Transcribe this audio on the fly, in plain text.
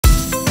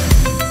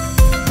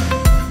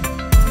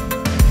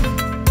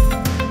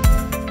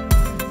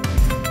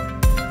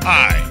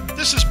Hi,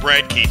 this is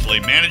Brad Keithley,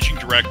 Managing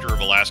Director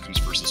of Alaskans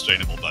for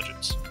Sustainable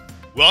Budgets.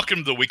 Welcome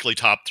to the weekly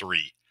Top 3,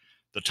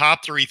 the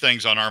top 3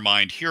 things on our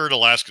mind here at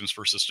Alaskans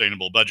for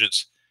Sustainable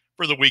Budgets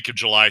for the week of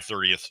July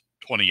 30th,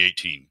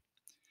 2018.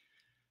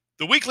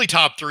 The weekly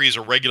Top 3 is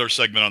a regular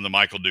segment on the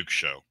Michael Dukes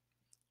Show.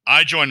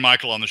 I join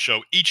Michael on the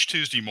show each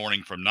Tuesday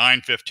morning from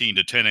 9:15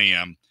 to 10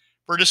 a.m.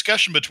 for a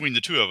discussion between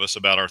the two of us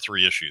about our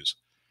 3 issues.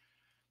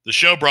 The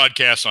show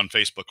broadcasts on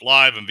Facebook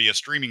Live and via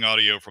streaming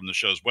audio from the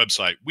show's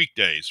website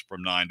weekdays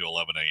from 9 to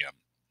 11 a.m.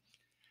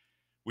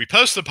 We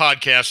post the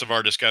podcast of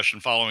our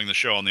discussion following the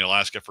show on the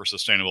Alaska for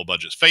Sustainable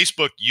Budgets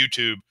Facebook,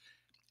 YouTube,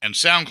 and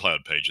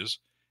SoundCloud pages,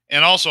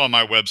 and also on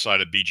my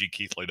website at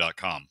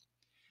bgkeithley.com.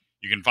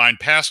 You can find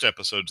past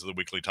episodes of the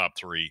weekly Top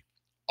 3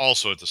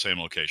 also at the same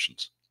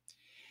locations.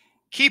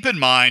 Keep in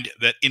mind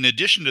that in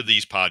addition to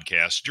these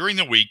podcasts, during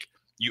the week,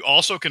 you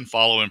also can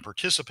follow and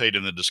participate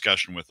in the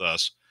discussion with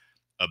us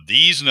of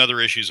these and other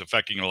issues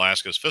affecting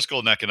Alaska's fiscal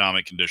and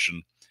economic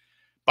condition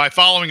by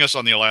following us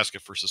on the Alaska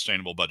for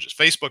Sustainable Budgets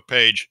Facebook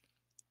page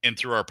and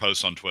through our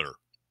posts on Twitter.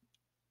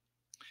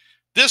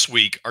 This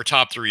week, our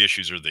top 3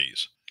 issues are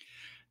these.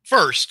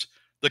 First,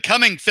 the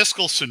coming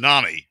fiscal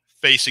tsunami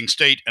facing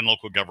state and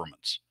local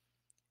governments,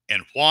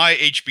 and why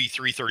HB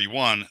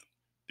 331,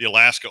 the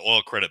Alaska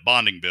Oil Credit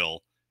Bonding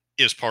Bill,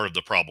 is part of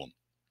the problem.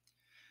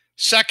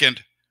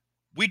 Second,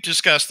 we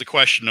discuss the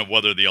question of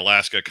whether the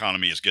Alaska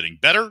economy is getting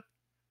better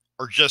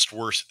or just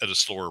worse at a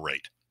slower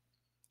rate.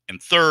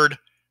 And third,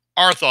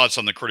 our thoughts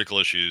on the critical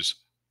issues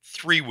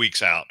 3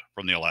 weeks out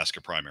from the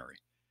Alaska primary.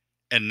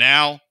 And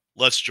now,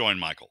 let's join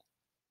Michael.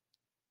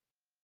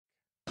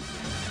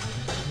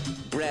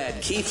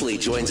 Brad Keithley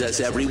joins us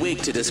every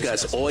week to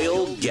discuss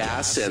oil,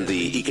 gas, and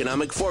the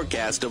economic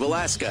forecast of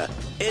Alaska.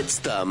 It's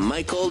the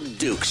Michael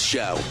Dukes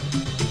Show.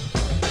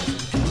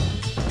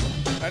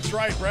 That's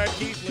right. Brad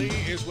Keithley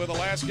is with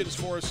Alaskans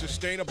for a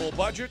Sustainable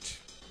Budget.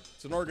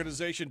 It's an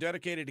organization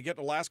dedicated to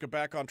getting Alaska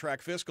back on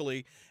track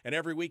fiscally, and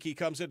every week he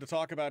comes in to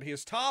talk about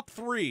his top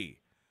 3.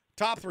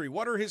 Top 3.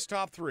 What are his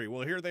top 3?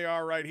 Well, here they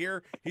are right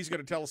here. He's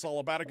going to tell us all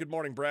about it. Good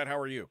morning, Brad. How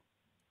are you?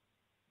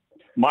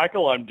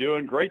 Michael, I'm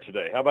doing great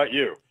today. How about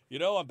you? You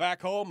know, I'm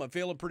back home. I'm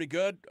feeling pretty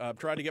good. I'm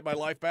trying to get my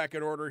life back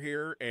in order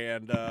here,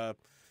 and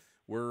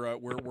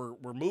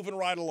we're moving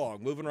right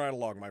along,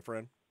 my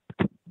friend.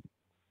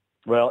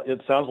 Well, it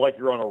sounds like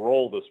you're on a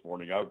roll this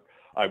morning.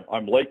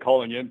 I'm late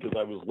calling in because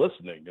I was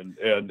listening,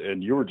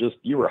 and you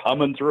were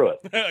humming through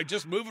it.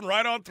 Just moving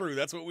right on through.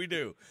 That's what we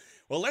do.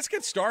 Well, let's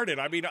get started.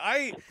 I mean,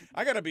 I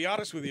got to be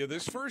honest with you.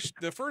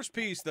 The first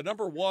piece, the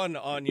number 1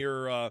 on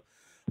your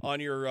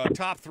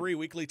top 3,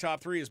 weekly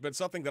top 3, has been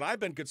something that I've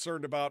been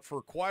concerned about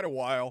for quite a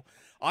while.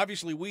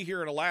 Obviously, we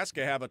here in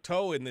Alaska have a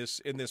toe in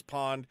this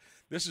pond.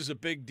 This is a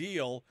big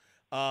deal.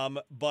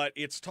 But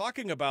it's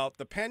talking about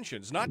the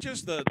pensions, not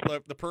just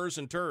the PERS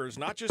and TERS,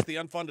 not just the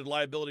unfunded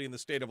liability in the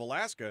state of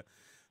Alaska.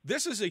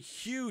 This is a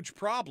huge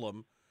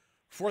problem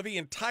for the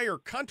entire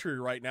country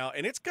right now,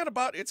 and it's going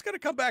to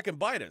come back and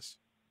bite us.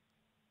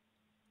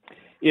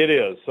 It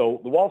is.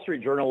 So the Wall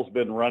Street Journal has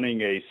been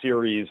running a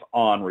series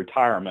on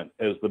retirement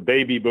as the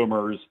baby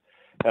boomers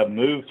have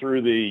moved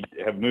through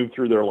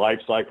their life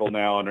cycle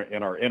now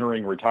and are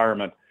entering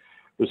retirement.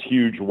 This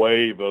huge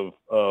wave of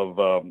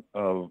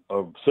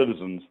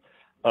citizens.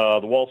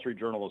 The Wall Street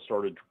Journal has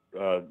started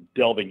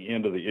delving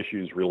into the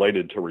issues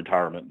related to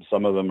retirement.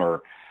 Some of them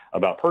are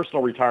about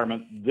personal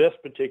retirement. This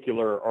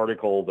particular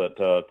article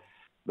that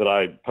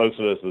I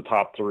posted as the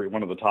top 3,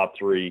 one of the top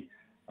 3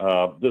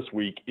 this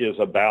week, is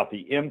about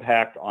the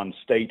impact on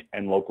state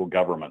and local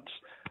governments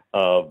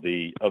of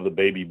the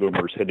baby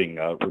boomers hitting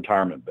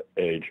retirement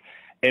age,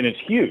 and it's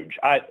huge.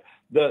 I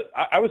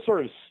was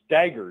sort of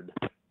staggered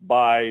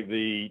by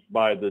the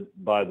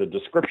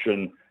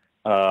description.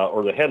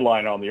 Or the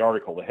headline on the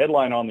article. The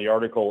headline on the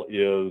article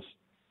is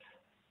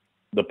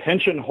the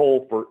pension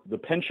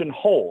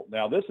hole.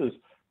 Now this is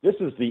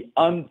the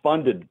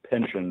unfunded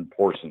pension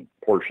portion.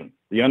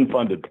 The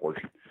unfunded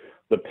portion.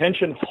 The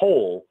pension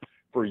hole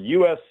for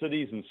U.S.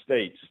 cities and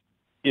states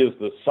is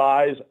the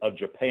size of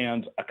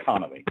Japan's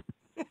economy.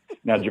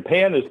 Now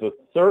Japan is the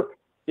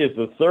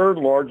third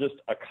largest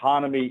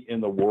economy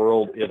in the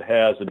world. It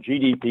has a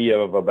GDP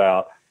of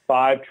about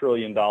 $5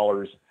 trillion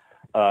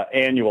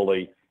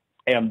annually.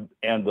 And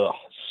the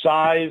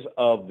size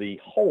of the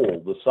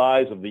hole, the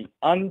size of the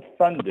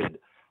unfunded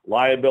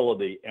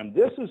liability, and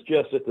this is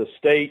just at the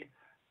state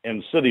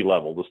and city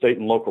level, the state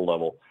and local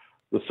level,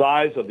 the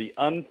size of the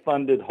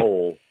unfunded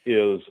hole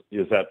is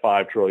at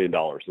 $5 trillion,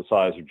 the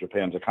size of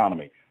Japan's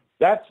economy.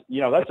 That's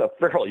a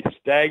fairly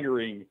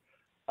staggering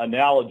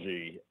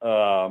analogy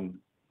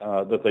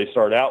that they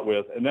start out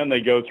with, and then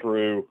they go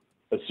through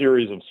a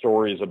series of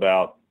stories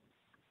about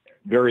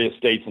various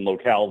states and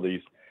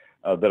localities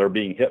that are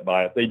being hit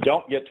by it. They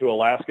don't get to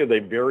Alaska. They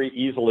very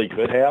easily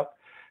could have.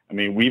 I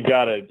mean, we've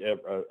got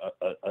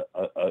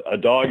a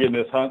dog in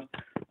this hunt,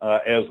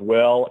 as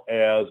well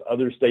as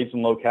other states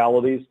and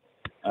localities.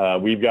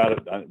 We've got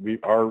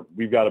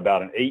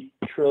about an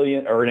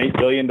 $8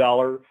 billion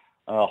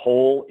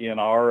hole in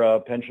our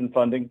pension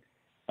funding.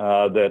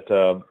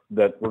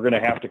 that we're going to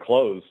have to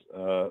close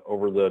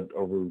over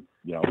the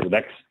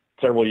next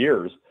several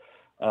years,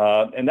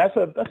 and that's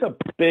a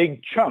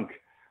big chunk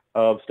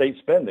of state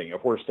spending,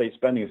 of where state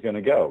spending is going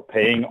to go,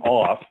 paying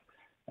off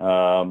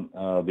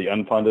the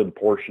unfunded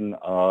portion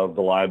of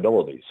the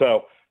liability.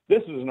 So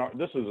this is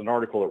an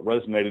article that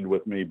resonated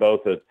with me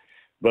both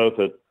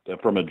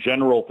from a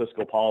general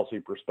fiscal policy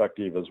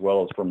perspective as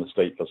well as from a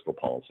state fiscal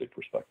policy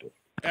perspective.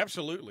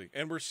 Absolutely.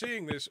 And we're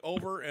seeing this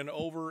over and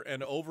over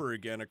and over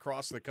again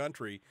across the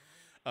country.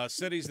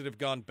 Cities that have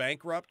gone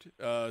bankrupt,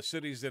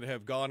 cities that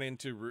have gone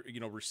into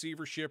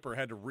receivership or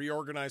had to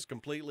reorganize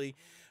completely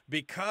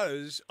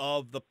because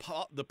of the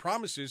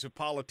promises of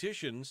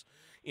politicians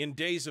in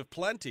days of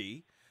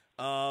plenty,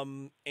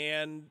 and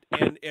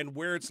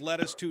where it's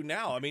led us to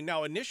now. I mean,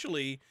 now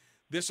initially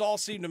this all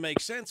seemed to make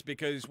sense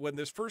because when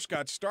this first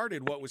got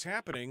started, what was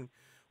happening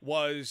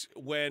was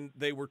when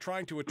they were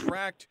trying to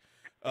attract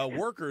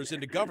workers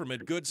into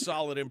government, good,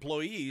 solid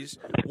employees,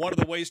 one of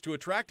the ways to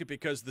attract it,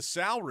 because the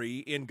salary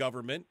in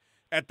government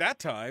at that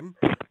time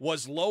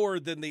was lower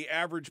than the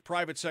average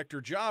private sector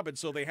job, and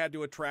so they had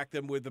to attract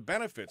them with the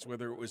benefits,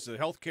 whether it was the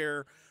health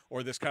care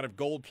or this kind of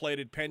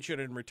gold-plated pension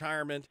and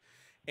retirement.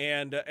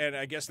 And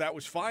I guess that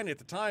was fine at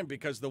the time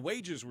because the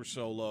wages were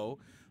so low.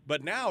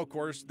 But now, of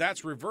course,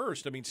 that's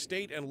reversed. I mean,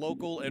 state and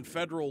local and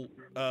federal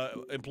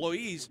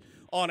employees,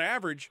 on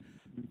average,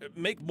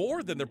 make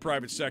more than their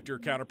private sector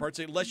counterparts,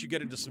 unless you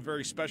get into some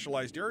very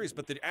specialized areas.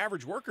 But the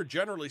average worker,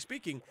 generally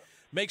speaking,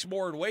 makes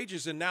more in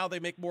wages, and now they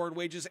make more in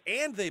wages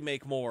and they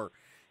make more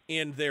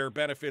in their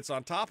benefits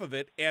on top of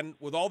it. And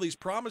with all these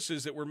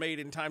promises that were made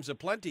in times of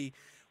plenty,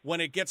 when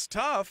it gets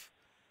tough,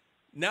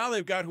 now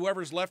they've got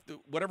whoever's left,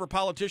 whatever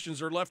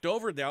politicians are left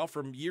over now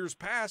from years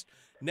past,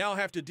 now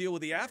have to deal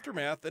with the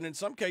aftermath. And in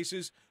some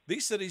cases,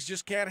 these cities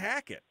just can't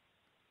hack it.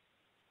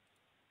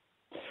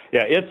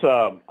 Yeah, it's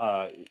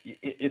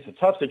a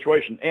tough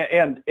situation,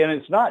 and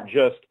it's not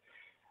just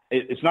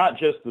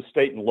the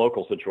state and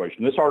local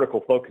situation. This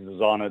article focuses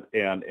on it,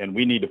 and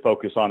we need to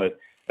focus on it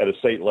at a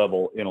state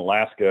level in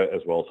Alaska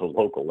as well as a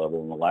local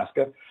level in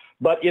Alaska.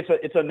 But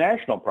it's a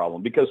national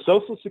problem because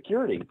Social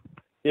Security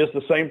is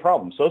the same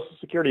problem. Social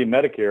Security and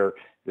Medicare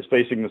is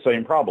facing the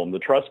same problem. The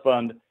trust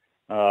fund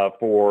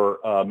for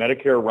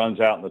Medicare runs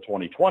out in the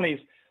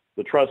 2020s.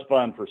 The trust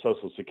fund for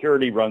Social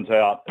Security runs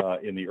out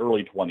in the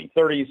early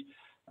 2030s.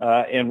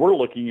 And we're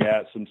looking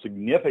at some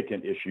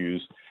significant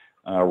issues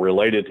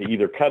related to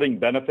either cutting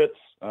benefits.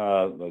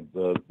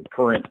 The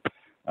current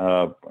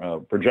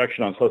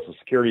projection on Social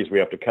Security is we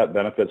have to cut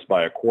benefits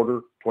by a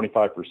quarter,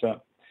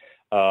 25%,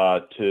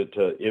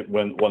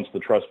 once the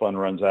trust fund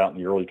runs out in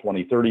the early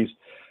 2030s.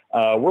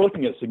 We're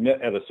looking at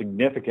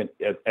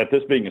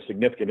this being a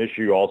significant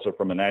issue also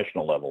from a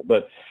national level.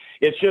 But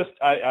it's just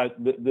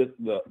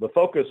the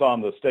focus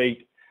on the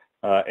state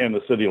and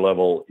the city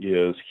level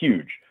is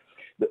huge.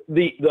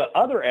 The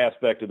other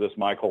aspect of this,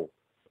 Michael,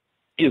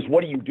 is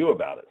what do you do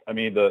about it? I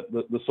mean,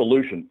 the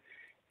solution.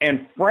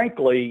 And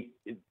frankly,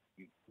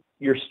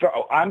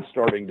 I'm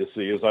starting to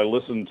see, as I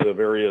listen to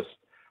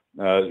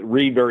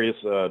read various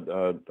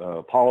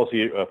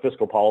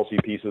fiscal policy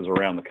pieces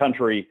around the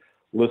country,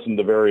 listen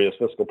to various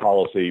fiscal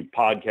policy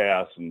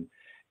podcasts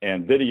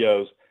and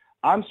videos,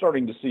 I'm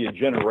starting to see a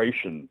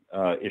generation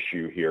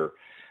issue here.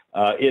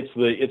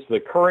 It's the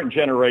current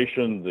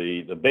generation,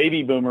 the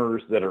baby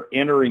boomers that are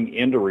entering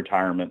into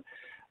retirement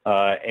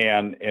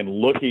and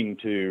looking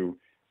to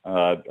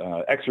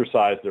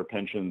exercise their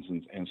pensions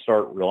and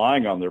start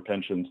relying on their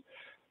pensions.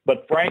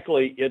 But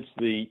frankly, it's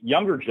the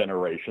younger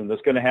generation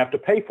that's going to have to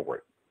pay for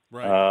it.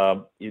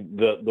 Right.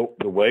 The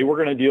way we're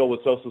going to deal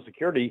with Social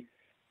Security,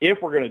 if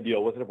we're going to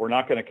deal with it, if we're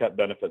not going to cut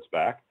benefits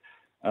back,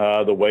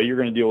 the way you're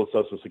going to deal with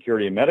Social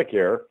Security and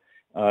Medicare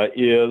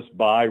is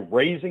by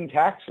raising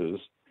taxes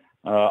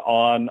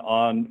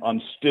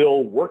on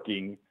still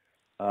working,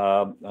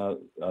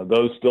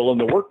 those still in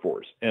the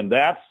workforce, and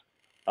that's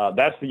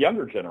the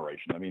younger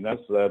generation. I mean,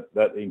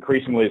 that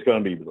increasingly is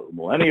going to be the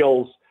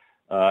millennials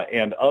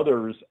and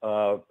others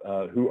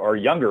who are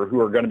younger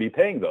who are going to be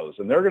paying those,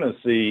 and they're going to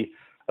see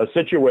a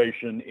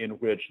situation in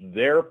which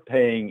they're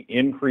paying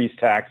increased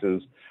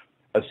taxes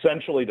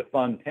essentially to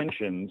fund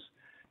pensions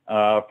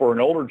for an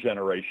older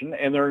generation,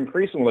 and they're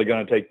increasingly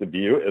going to take the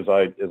view, as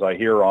I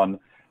hear on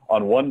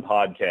one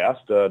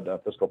podcast, a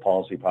fiscal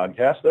policy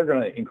podcast, they're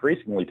going to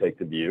increasingly take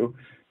the view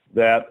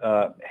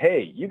that,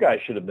 hey, you guys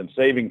should have been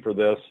saving for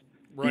this.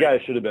 Right. You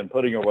guys should have been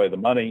putting away the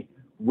money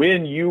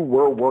when you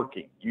were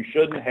working. You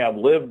shouldn't have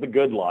lived the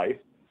good life,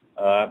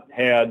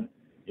 had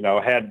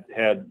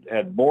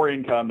more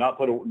income,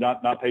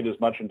 not paid as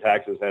much in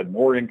taxes, had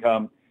more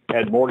income,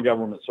 had more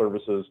government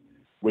services.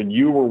 When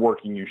you were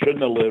working, you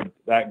shouldn't have lived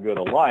that good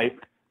a life,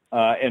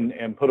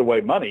 and put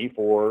away money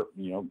for,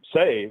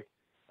 save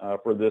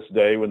for this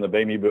day when the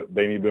baby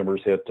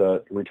boomers hit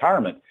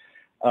retirement.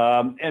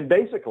 And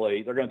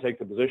basically, they're going to take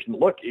the position,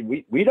 look,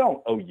 we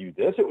don't owe you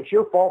this. It was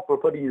your fault for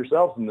putting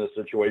yourselves in this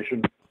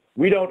situation.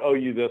 We don't owe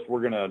you this.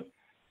 We're going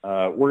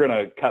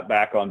to cut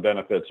back on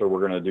benefits, or we're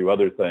going to do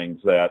other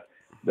things that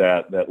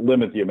that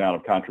limit the amount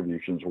of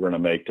contributions we're going to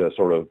make to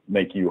sort of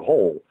make you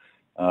whole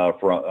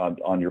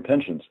on your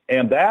pensions.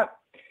 And that,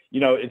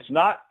 it's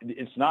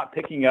not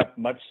picking up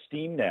much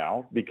steam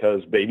now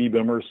because baby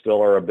boomers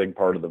still are a big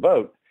part of the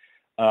vote.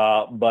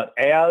 But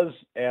as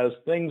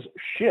things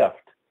shift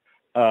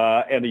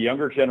and the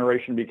younger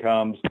generation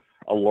becomes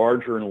a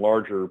larger and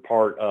larger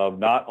part of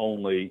not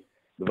only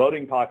the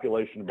voting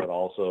population, but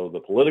also the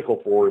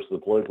political force, the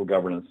political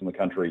governance in the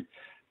country,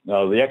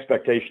 the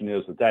expectation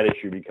is that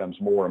issue becomes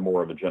more and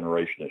more of a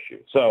generation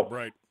issue. So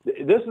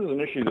this is an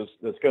issue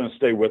that's going to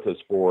stay with us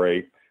for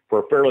a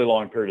fairly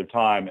long period of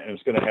time, and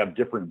it's going to have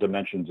different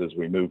dimensions as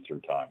we move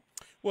through time.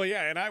 Well,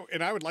 yeah,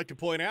 and I would like to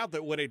point out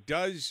that when it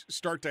does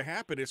start to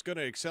happen, it's going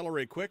to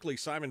accelerate quickly.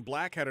 Simon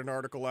Black had an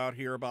article out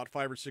here about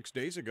 5 or 6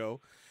 days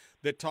ago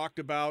that talked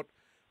about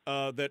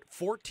that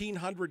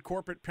 1,400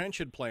 corporate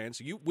pension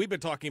plans. We've been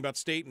talking about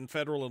state and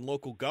federal and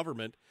local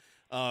government,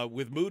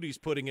 with Moody's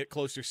putting it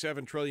close to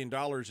 $7 trillion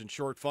in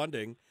short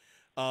funding.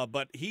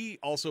 But he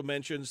also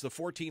mentions the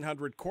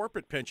 1,400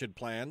 corporate pension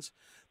plans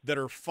that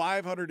are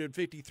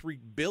 $553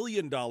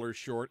 billion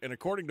short. And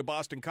according to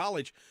Boston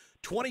College,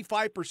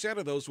 25%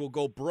 of those will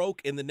go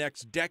broke in the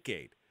next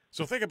decade.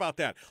 So think about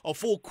that. A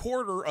full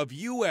quarter of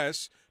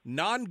U.S.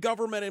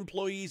 non-government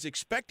employees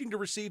expecting to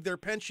receive their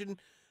pension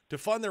to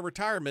fund their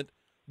retirement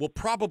will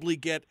probably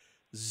get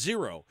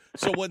zero.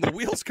 So when the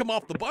wheels come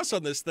off the bus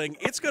on this thing,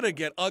 it's going to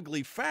get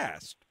ugly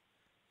fast.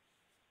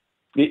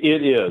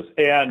 It is.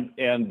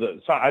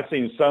 So I've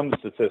seen some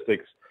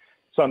statistics,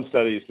 some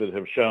studies that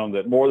have shown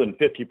that more than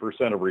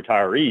 50% of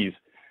retirees,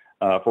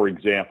 for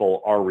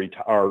example,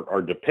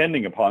 are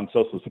depending upon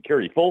Social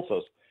Security,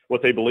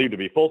 what they believe to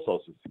be full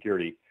Social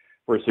Security,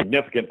 for a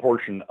significant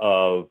portion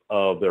of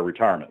their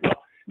retirement.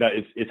 Now,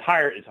 it's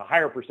higher. It's a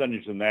higher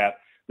percentage than that.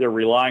 They're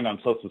relying on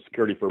Social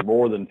Security for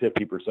more than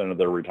 50% of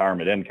their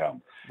retirement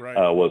income,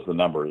 was the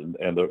number, and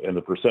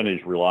the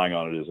percentage relying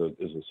on it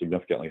is a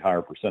significantly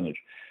higher percentage.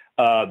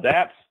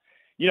 That's,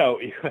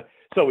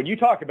 so when you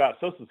talk about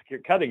Social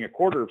Security, cutting a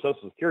quarter of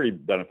Social Security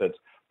benefits,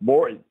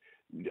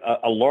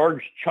 a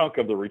large chunk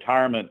of the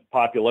retirement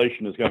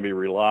population is going to be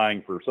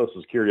relying for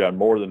Social Security on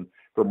more than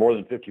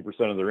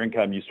 50% of their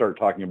income. You start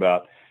talking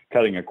about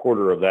cutting a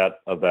quarter of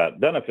that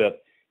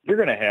benefit, you're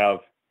going to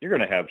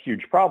have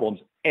huge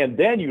problems. And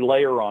then you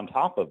layer on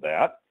top of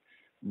that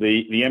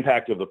the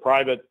impact of the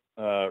private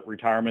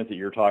retirement that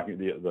you're talking,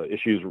 the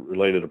issues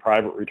related to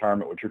private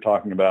retirement, what you're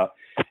talking about,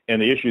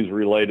 and the issues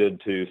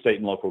related to state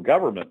and local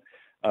government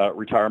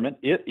retirement.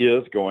 It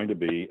is going to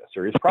be a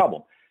serious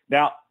problem.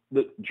 Now,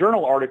 the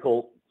journal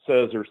article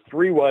says there's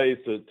 3 ways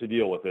to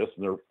deal with this,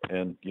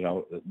 and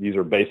these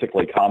are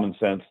basically common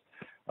sense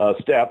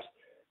steps.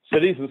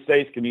 Cities and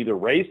states can either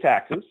raise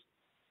taxes,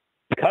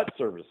 cut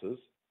services,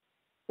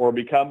 or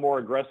become more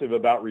aggressive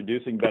about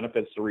reducing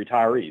benefits to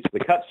retirees. The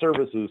cut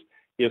services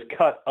is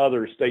cut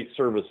other state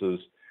services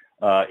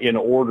in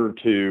order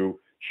to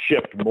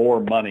shift more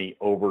money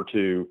over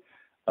to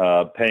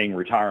paying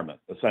retirement,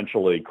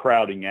 essentially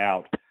crowding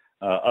out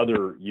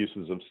other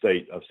uses of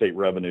state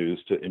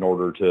revenues in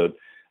order to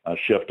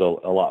shift a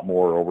lot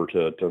more over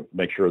to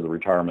make sure the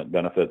retirement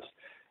benefits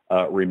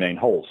remain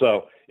whole.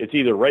 So it's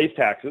either raise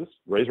taxes,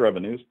 raise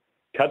revenues,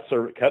 cut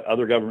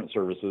other government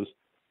services,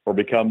 or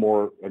become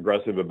more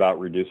aggressive about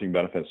reducing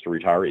benefits to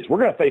retirees. We're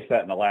going to face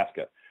that in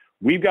Alaska.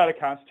 We've got a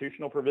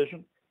constitutional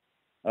provision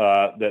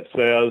that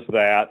says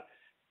that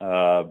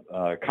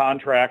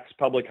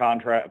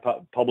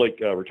public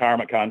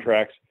retirement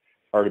contracts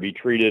are to be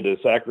treated as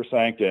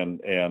sacrosanct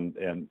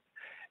and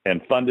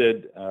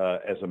funded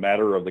as a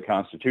matter of the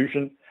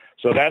Constitution.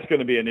 So that's going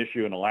to be an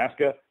issue in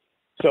Alaska.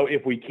 So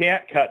if we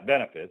can't cut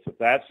benefits, if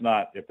that's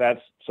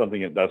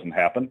something that doesn't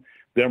happen,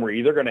 then we're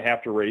either going to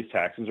have to raise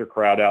taxes or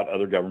crowd out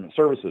other government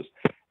services.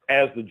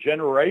 As the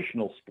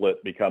generational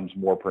split becomes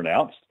more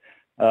pronounced,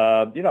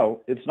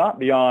 it's not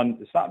beyond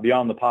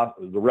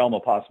the realm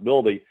of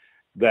possibility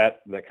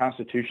that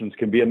constitutions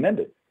can be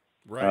amended.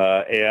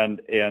 Right.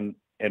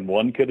 And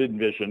one could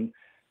envision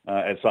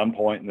at some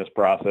point in this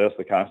process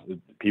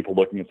people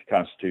looking at the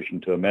Constitution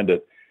to amend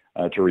it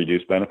to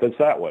reduce benefits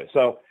that way.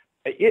 So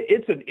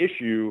it's an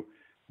issue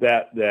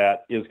that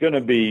is going to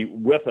be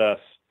with us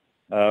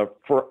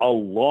for a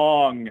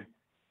long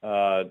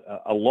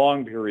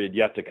period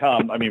yet to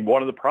come. I mean,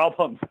 one of the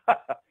problems, I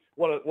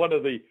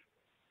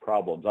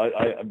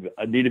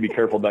need to be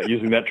careful about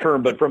using that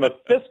term, but from a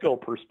fiscal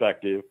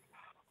perspective,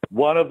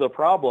 one of the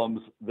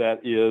problems that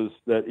is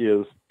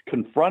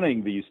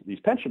confronting these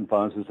pension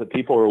funds is that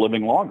people are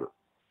living longer.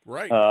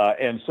 Right.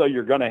 And so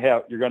you're going to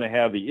have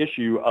the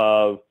issue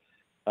of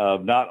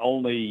not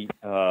only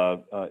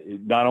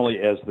it's not only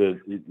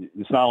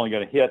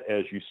going to hit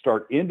as you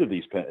start into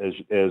these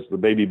as the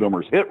baby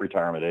boomers hit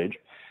retirement age,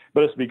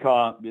 but it's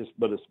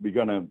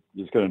going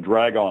to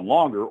drag on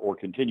longer or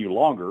continue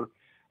longer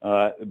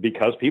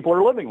because people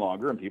are living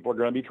longer and people are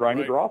going to be trying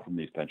to draw from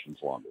these pensions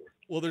longer.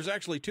 Well, there's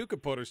actually two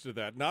components to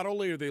that. Not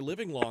only are they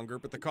living longer,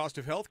 but the cost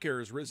of health care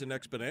has risen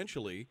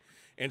exponentially.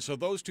 And so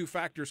those two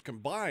factors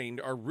combined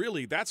are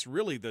that's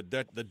really the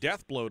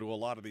death blow to a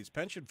lot of these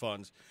pension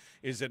funds,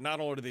 is that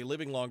not only are they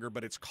living longer,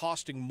 but it's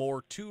costing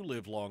more to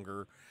live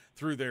longer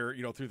through their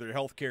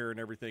health care and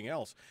everything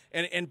else.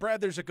 And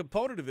Brad, there's a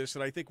component of this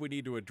that I think we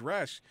need to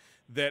address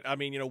that, I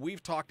mean,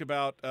 we've talked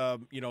about,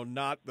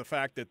 not the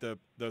fact that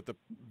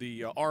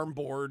the ARM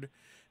board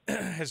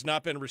has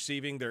not been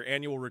receiving their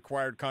annual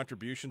required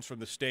contributions from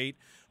the state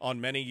on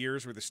many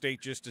years, where the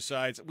state just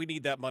decides we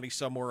need that money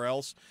somewhere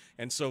else,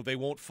 and so they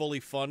won't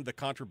fully fund the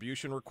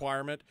contribution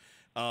requirement.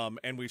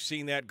 And we've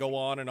seen that go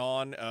on and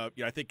on.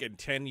 I think in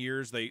 10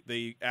 years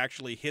they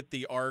actually hit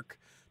the arc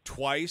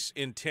twice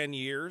in 10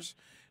 years.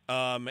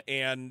 And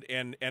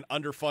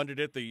underfunded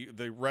it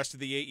the rest of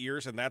the 8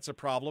 years, and that's a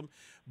problem.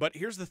 But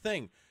here's the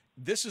thing.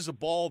 This is a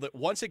ball that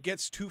once it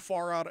gets too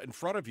far out in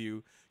front of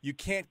you, you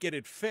can't get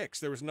it fixed.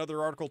 There was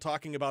another article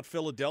talking about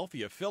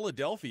Philadelphia.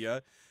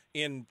 Philadelphia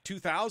in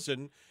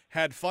 2000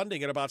 had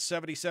funding at about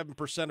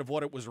 77% of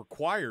what it was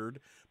required.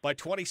 By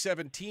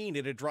 2017,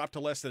 it had dropped to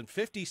less than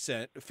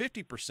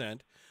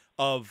 50%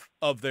 of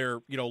their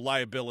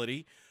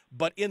liability.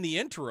 But in the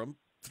interim,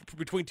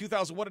 between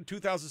 2001 and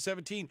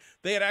 2017,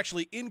 they had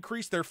actually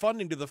increased their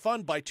funding to the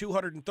fund by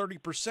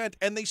 230%,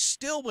 and they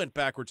still went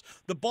backwards.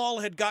 The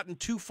ball had gotten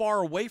too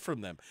far away from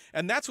them,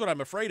 and that's what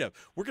I'm afraid of.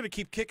 We're going to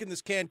keep kicking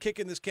this can.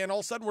 All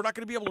of a sudden, we're not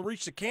going to be able to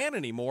reach the can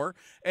anymore,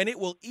 and it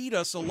will eat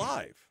us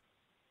alive.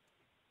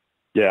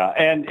 Yeah,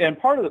 and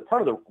part of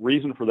the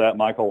reason for that,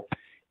 Michael,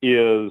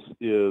 is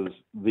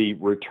the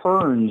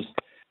returns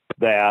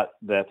that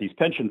these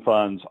pension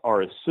funds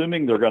are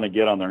assuming they're going to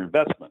get on their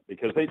investment,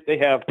 because they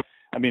have.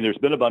 I mean, there's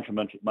been a bunch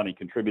of money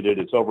contributed.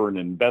 It's over an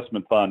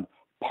investment fund.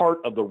 Part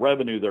of the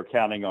revenue they're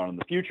counting on in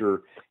the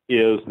future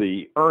is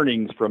the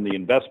earnings from the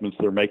investments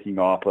they're making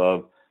off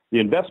of the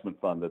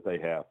investment fund that they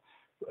have.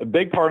 A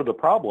big part of the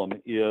problem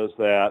is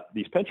that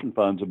these pension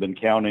funds have been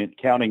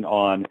counting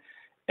on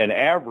an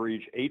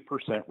average 8%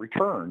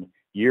 return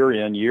year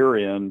in,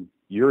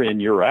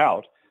 year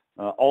out,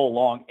 all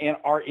along, and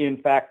are in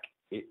fact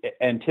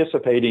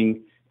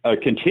anticipating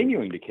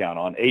continuing to count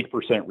on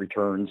 8%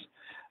 returns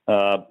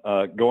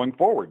going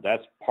forward.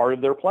 That's part of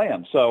their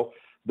plan. So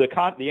the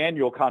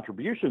annual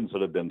contributions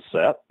that have been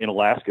set in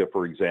Alaska,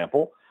 for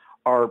example,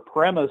 are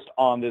premised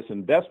on this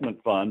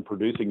investment fund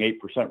producing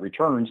 8%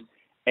 returns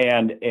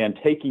and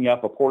taking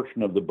up a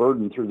portion of the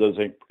burden through those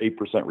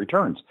 8%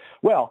 returns.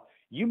 Well,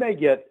 you may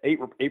get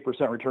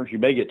 8% returns, you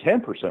may get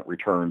 10%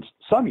 returns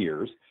some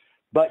years,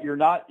 but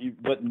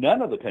but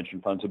none of the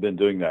pension funds have been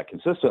doing that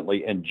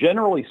consistently. And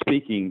generally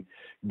speaking,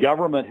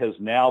 government has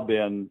now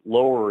been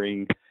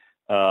lowering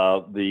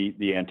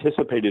the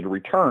anticipated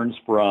returns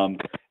from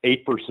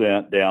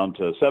 8% down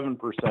to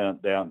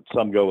 7%, down.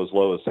 Some go as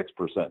low as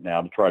 6%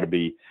 now to try to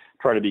be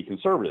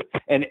conservative.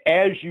 And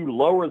as you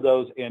lower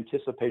those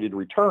anticipated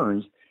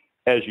returns,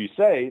 as you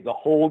say, the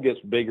hole gets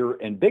bigger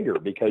and bigger,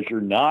 because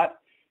you're no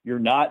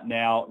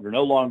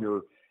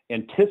longer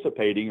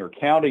anticipating or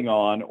counting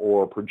on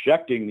or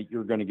projecting that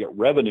you're going to get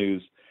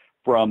revenues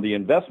from the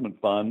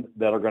investment fund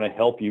that are going to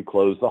help you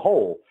close the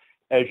hole.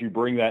 As you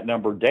bring that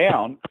number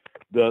down,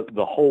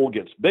 the hole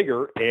gets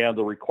bigger, and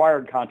the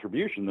required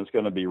contribution that's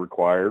going to be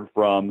required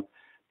from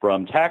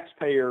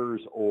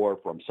taxpayers or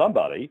from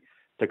somebody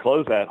to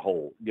close that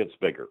hole gets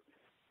bigger.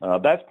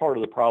 That's part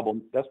of the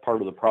problem. That's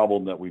part of the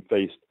problem that we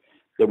faced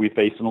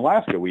in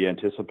Alaska. We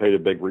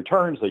anticipated big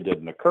returns; they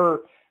didn't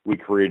occur. We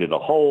created a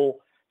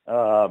hole.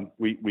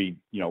 We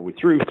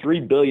threw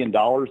 $3 billion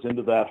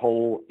into that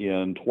hole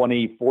in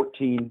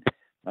 2014,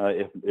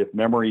 if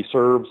memory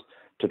serves,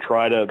 to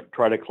try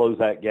to close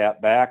that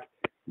gap back.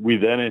 We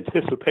then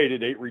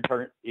anticipated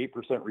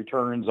 8%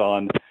 returns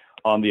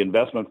on the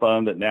investment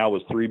fund that now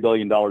was $3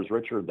 billion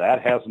richer.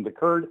 That hasn't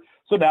occurred,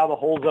 so now the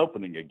hole's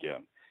opening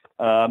again.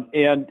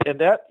 And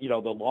that, the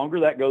longer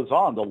that goes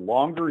on, the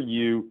longer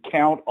you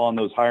count on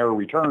those higher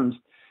returns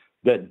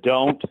that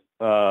don't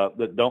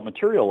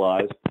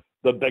materialize,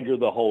 the bigger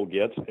the hole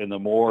gets, and the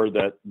more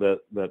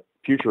that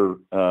future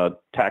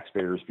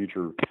taxpayers,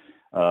 future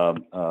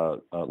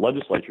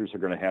legislatures are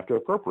going to have to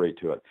appropriate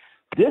to it.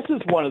 This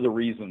is one of the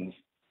reasons.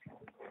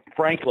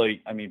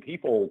 Frankly, I mean,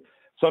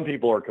 some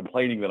people are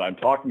complaining that I'm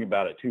talking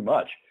about it too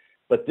much,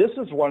 but this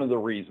is one of the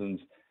reasons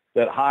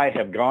that I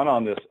have gone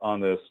on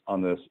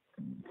this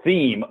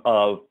theme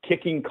of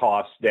kicking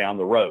costs down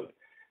the road.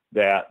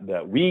 That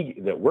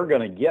we're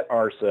going to get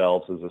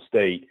ourselves as a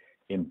state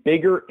in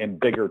bigger and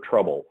bigger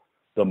trouble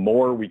the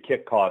more we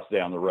kick costs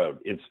down the road.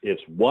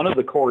 It's one of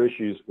the core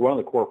issues, one of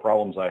the core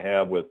problems I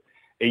have with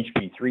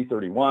HB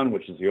 331,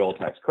 which is the oil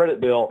tax credit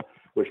bill,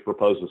 which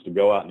proposes to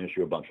go out and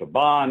issue a bunch of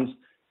bonds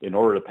in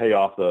order to pay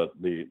off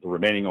the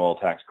remaining oil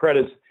tax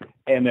credits,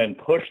 and then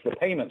push the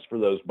payments for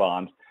those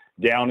bonds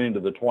down into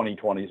the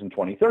 2020s and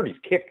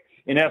 2030s. Kick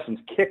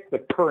the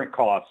current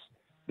costs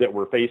that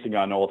we're facing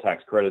on oil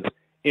tax credits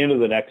into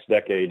the next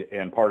decade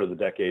and part of the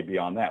decade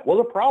beyond that. Well,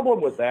 the problem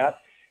with that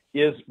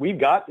is we've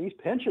got these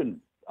pension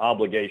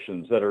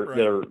obligations that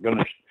are going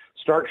to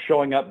start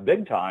showing up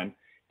big time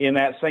in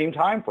that same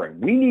time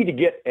frame. We need to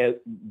get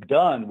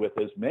done with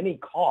as many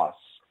costs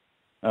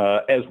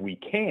as we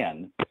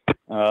can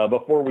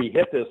before we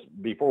hit this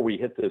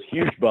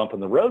huge bump in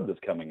the road that's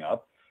coming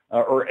up,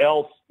 or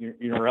else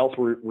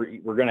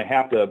we're going to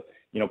have to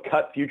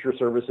cut future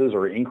services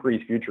or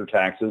increase future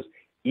taxes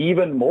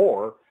even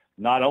more,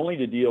 not only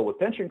to deal with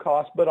pension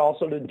costs but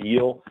also to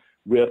deal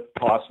with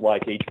costs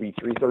like HB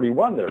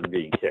 331 that are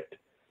being kicked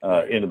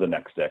into the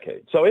next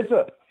decade. So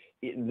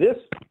this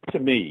to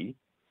me,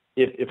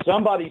 if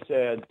somebody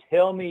said,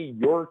 tell me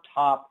your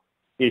top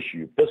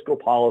issue, fiscal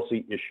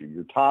policy issue,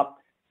 your top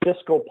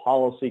fiscal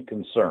policy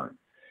concern,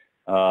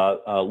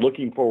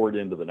 looking forward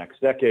into the next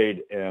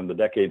decade and the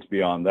decades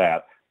beyond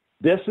that,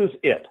 this is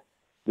it,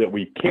 that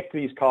we kick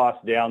these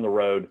costs down the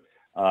road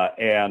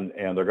and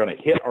they're going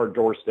to hit our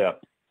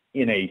doorstep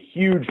in a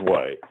huge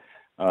way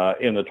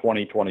in the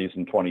 2020s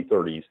and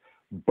 2030s,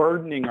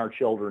 burdening our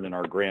children and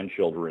our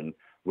grandchildren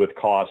with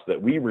costs that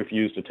we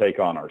refuse to take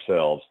on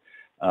ourselves,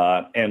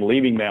 and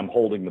leaving them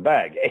holding the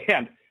bag.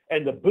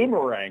 And the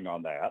boomerang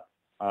on that,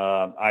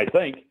 I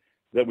think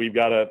that we've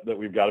got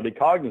to be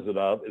cognizant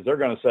of, is they're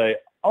going to say,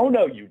 "Oh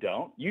no, you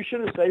don't. You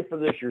should have saved for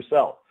this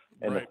yourself."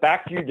 And the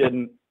fact you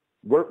didn't,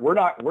 we're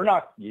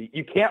not.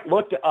 You can't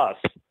look to us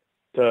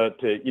to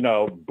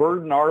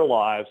burden our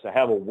lives to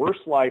have a worse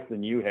life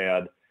than you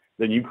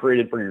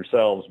created for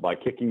yourselves by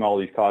kicking all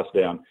these costs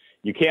down.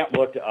 You can't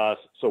look to us,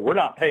 so we're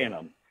not paying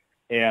them.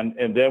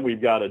 And then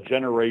we've got a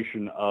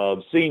generation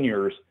of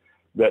seniors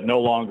that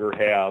no longer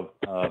have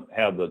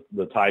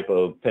the type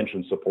of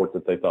pension support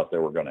that they thought they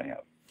were going to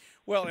have.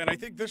 Well, and I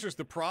think this is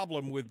the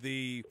problem with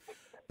the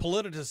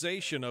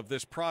politicization of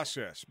this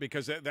process,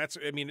 because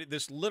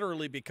this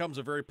literally becomes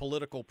a very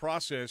political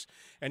process,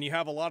 and you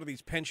have a lot of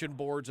these pension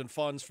boards and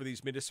funds for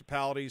these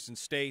municipalities and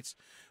states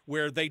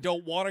where they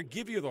don't want to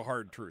give you the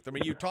hard truth. I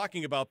mean, you're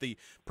talking about the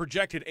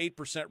projected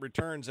 8%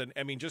 returns, and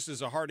I mean, just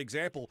as a hard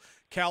example,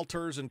 Cal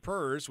TERS and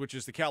PERS, which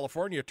is the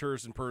California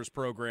TERS and PERS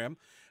program,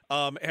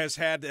 has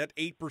had that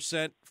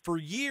 8% for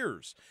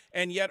years.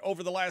 And yet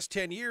over the last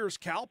 10 years,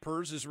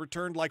 CalPERS has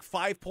returned like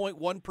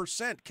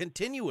 5.1%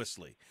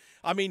 continuously.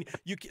 I mean,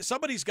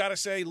 somebody's got to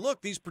say,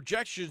 look, these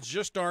projections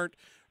just aren't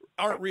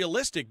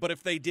realistic. But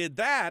if they did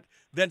that,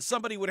 then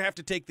somebody would have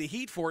to take the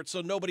heat for it.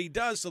 So nobody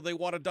does. So they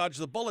want to dodge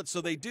the bullet.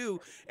 So they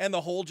do. And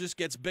the hole just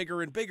gets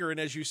bigger and bigger.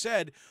 And as you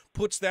said,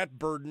 puts that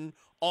burden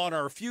on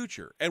our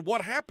future. And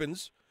what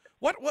happens?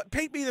 What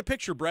paint me the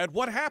picture, Brad.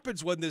 What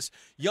happens when this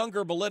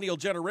younger millennial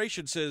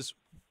generation says,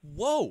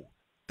 whoa,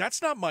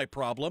 that's not my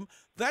problem.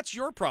 That's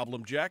your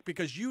problem, Jack,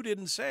 because you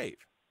didn't save.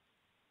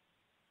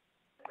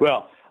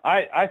 Well,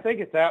 I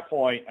think at that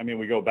point, I mean,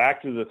 we go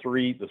back to the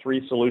three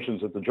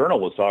solutions that the Journal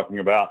was talking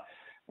about.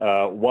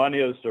 One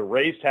is to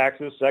raise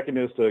taxes. Second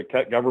is to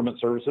cut government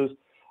services.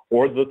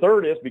 Or the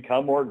third is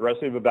become more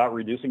aggressive about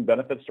reducing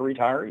benefits to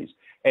retirees.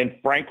 And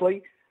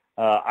frankly,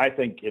 I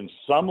think in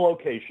some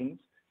locations,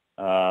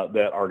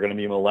 that are going to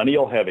be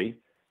millennial heavy,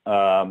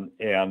 and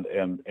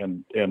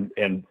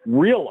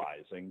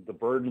realizing the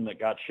burden that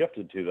got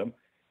shifted to them,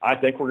 I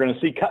think we're going to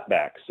see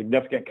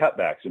significant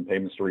cutbacks in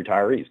payments to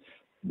retirees.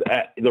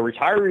 The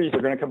retirees are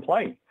going to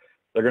complain.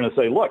 They're going to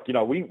say, "Look,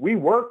 we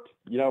worked.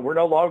 We're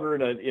no longer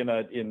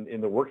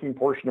in the working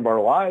portion of our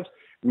lives.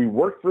 We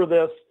worked for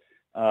this,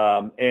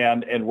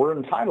 and we're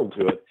entitled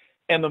to it."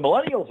 And the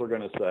millennials are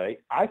going to say,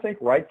 I think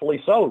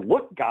rightfully so,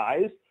 "Look,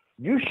 guys,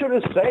 you should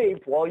have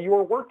saved while you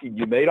were working.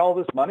 You made all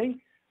this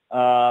money.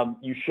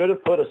 You should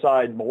have put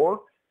aside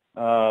more.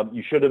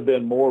 You should have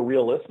been more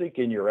realistic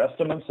in your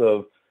estimates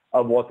of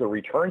what the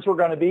returns were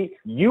going to be.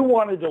 You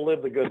wanted to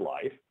live the good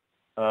life,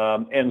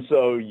 and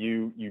so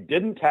you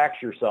didn't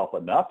tax yourself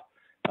enough.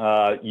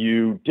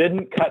 You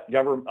didn't cut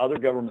other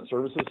government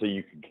services so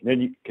you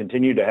can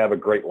continue to have a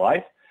great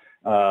life,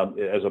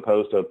 as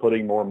opposed to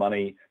putting more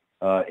money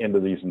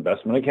into these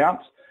investment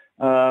accounts.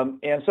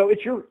 And so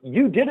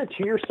you did it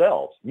to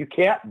yourselves. You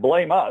can't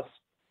blame us.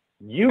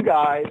 You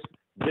guys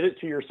did it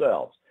to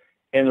yourselves."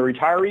 And the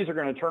retirees are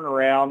going to turn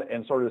around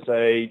and sort of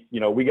say,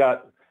 we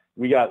got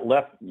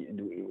left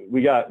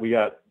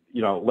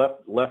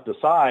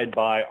aside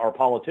by our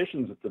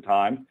politicians at the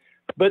time.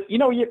 But you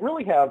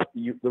really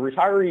the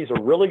retirees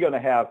are really going to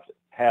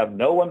have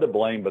no one to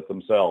blame but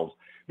themselves,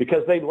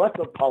 because they let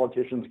the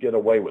politicians get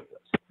away with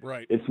this.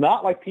 Right. It's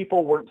not like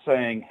people weren't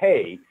saying,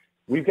 "Hey,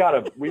 we've got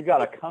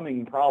a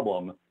coming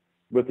problem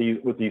with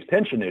these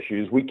pension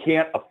issues. We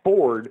can't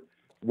afford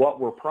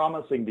what we're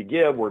promising to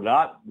give. We're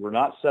not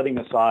setting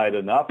aside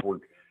enough.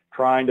 We're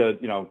trying to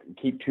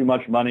keep too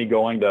much money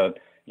going to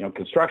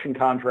construction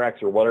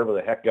contracts or whatever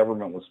the heck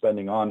government was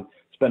spending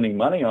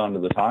money on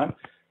at the time."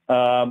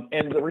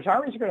 And the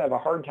retirees are going to have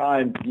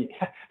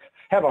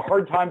a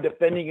hard time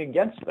defending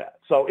against that.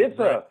 So there's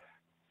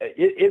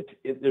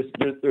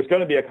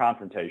going to be a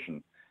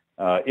confrontation.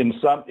 In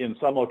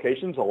some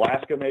locations,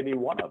 Alaska may be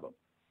one of them,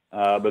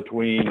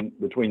 between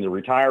the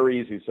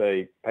retirees who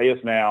say, "Pay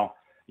us now,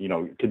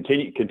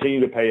 continue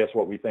to pay us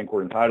what we think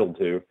we're entitled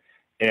to,"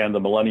 and the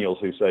millennials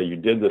who say, "You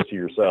did this to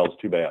yourselves,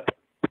 too bad."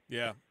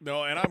 Yeah,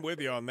 no, and I'm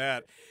with you on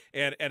that.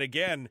 And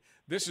again,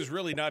 this is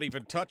really not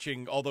even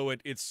touching, although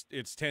it's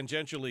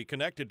tangentially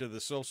connected to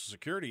the Social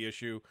Security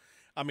issue.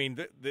 I mean,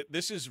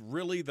 this is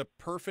really the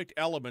perfect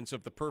elements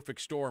of the perfect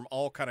storm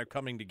all kind of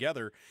coming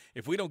together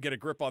if we don't get a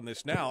grip on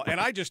this now. And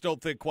I just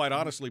don't think, quite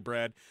honestly,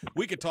 Brad,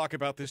 we could talk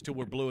about this till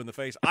we're blue in the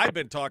face. I've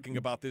been talking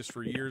about this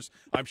for years.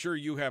 I'm sure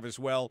you have as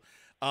well.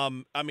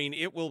 I mean,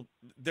 it will.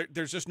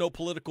 There's just no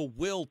political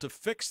will to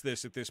fix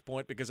this at this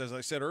point because, as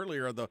I said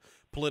earlier, the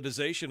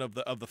politicization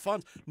of the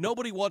funds.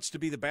 Nobody wants to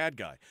be the bad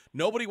guy.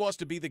 Nobody wants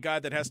to be the guy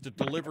that has to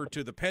deliver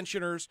to the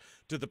pensioners,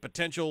 to the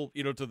potential,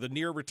 to the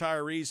near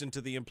retirees, and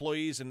to the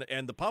employees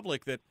and the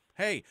public that,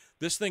 hey,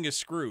 this thing is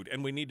screwed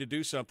and we need to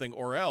do something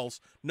or else.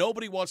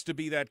 Nobody wants to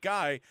be that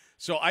guy.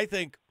 So I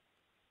think,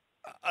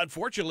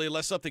 unfortunately,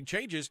 unless something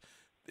changes,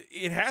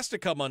 it has to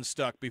come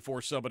unstuck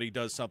before somebody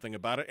does something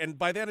about it, and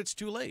by then it's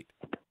too late.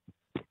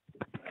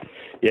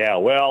 Yeah,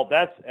 well,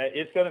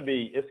 it's going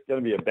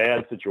to be a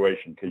bad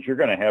situation because you're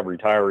going to have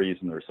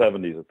retirees in their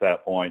 70s at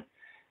that point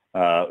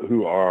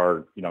who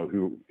are,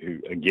 who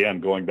again,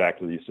 going back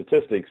to these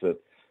statistics, that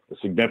a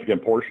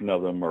significant portion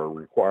of them are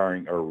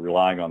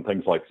relying on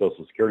things like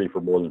Social Security for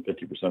more than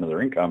 50% of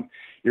their income.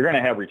 You're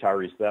going to have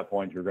retirees at that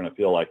point. You're going to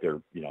feel like they're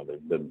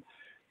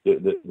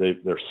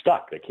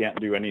stuck. They can't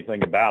do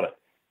anything about it.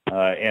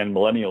 And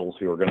millennials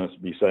who are going to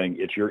be saying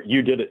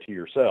you did it to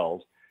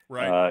yourselves,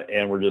 right?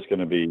 And we're just going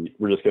to be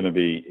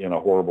in a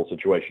horrible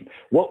situation.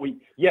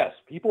 Yes,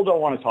 people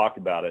don't want to talk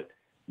about it.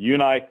 You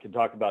and I can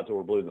talk about it till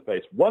we're blue in the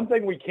face. One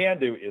thing we can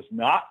do is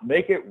not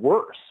make it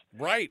worse,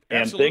 right?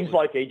 And absolutely. things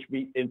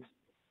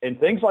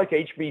like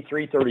HB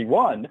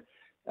 331.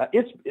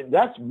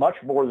 That's much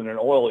more than an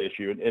oil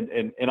issue,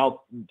 and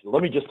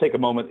let me just take a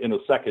moment in a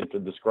second to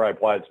describe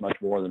why it's much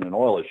more than an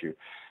oil issue.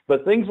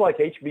 But things like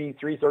HB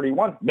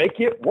 331 make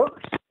it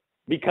worse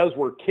because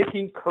we're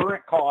kicking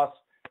current costs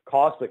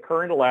that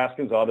current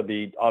Alaskans ought to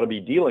be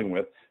dealing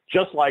with,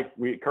 just like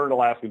current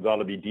Alaskans ought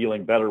to be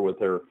dealing better with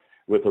the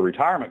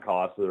retirement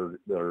costs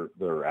that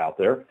are out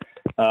there.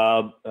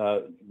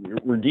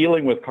 We're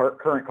dealing with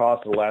current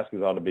costs that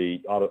Alaskans ought to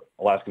be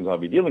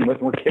dealing with,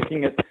 and we're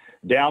kicking it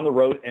down the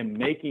road and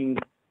making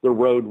the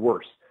road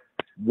worse.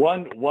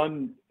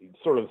 One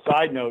sort of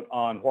side note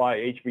on why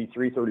HB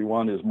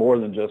 331 is more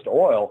than just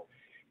oil.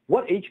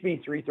 What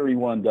HB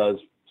 331 does,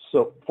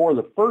 so for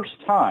the first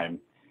time,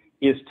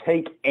 is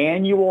take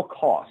annual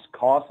costs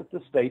that the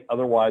state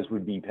otherwise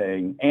would be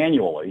paying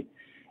annually,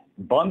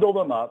 bundle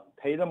them up,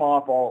 pay them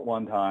off all at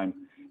one time,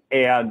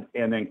 and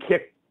then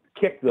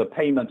kick the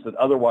payments that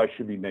otherwise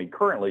should be made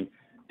currently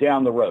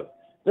down the road.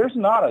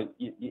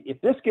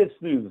 If this gets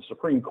through the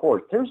Supreme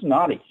Court, there's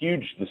not a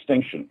huge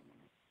distinction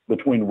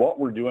between what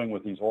we're doing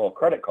with these oil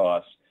credit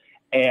costs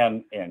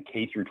and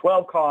K through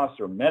 12 costs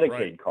or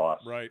Medicaid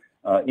costs. Right.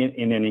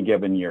 In any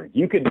given year.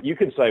 You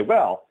could say,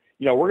 well,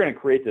 we're going to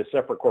create this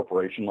separate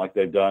corporation like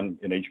they've done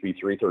in HB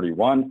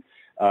 331.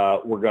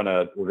 We're going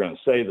to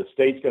say the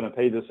state's going to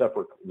pay the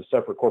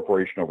separate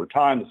corporation over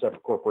time. The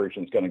separate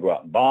corporation is going to go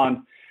out and bond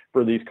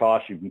for these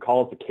costs. You can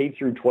call it the K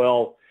through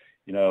 12,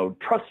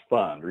 trust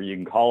fund, or you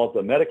can call it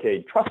the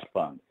Medicaid trust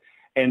fund,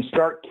 and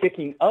start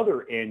kicking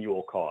other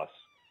annual costs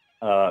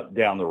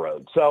down the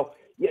road. So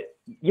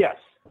yes,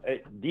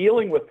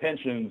 dealing with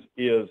pensions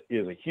is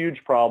a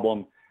huge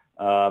problem.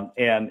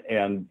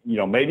 And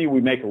maybe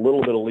we make a little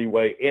bit of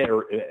leeway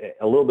or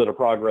a little bit of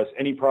progress.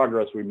 Any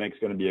progress we make is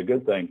going to be a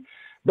good thing,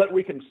 but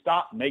we can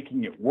stop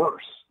making it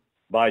worse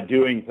by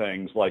doing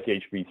things like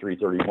HB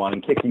 331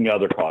 and kicking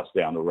other costs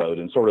down the road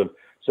and sort of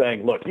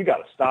saying, look, you got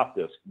to stop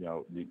this,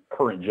 the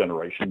current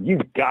generation,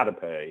 you've got to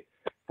pay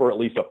for at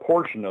least a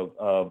portion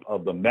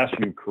of the mess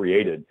you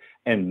created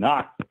and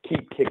not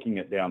keep kicking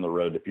it down the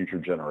road to future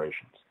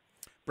generations.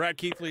 Brad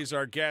Keithley is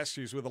our guest.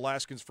 He's with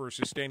Alaskans for a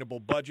Sustainable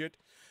Budget,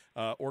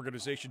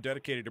 organization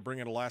dedicated to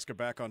bringing Alaska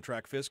back on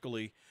track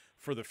fiscally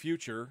for the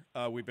future.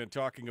 We've been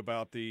talking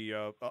about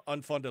the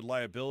unfunded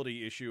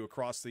liability issue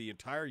across the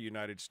entire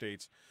United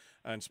States,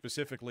 and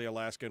specifically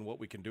Alaska and what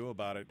we can do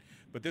about it.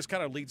 But this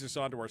kind of leads us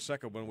on to our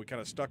second one. We kind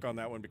of stuck on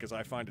that one because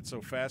I find it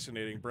so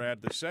fascinating.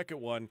 Brad, the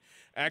second one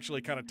actually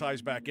kind of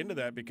ties back into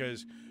that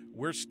because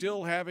we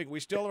still have a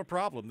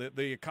problem.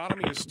 The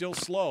economy is still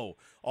slow,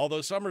 although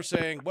some are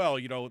saying, well,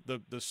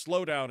 the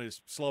slowdown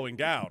is slowing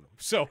down.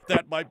 So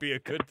that might be a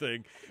good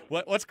thing.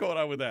 What's going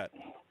on with that?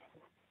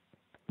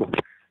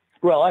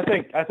 Well, I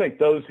think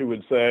those who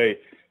would say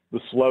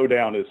the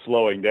slowdown is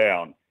slowing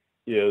down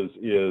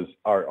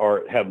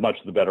have much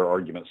the better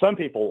argument. Some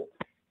people,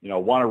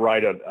 want to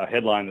write a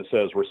headline that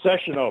says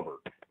recession over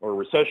or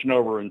recession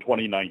over in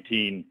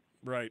 2019.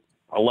 Right.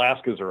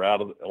 Alaskans are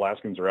out of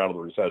the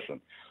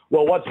recession.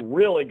 Well, what's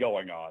really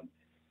going on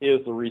is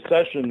the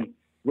recession.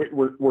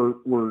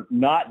 We're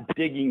not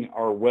digging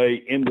our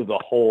way into the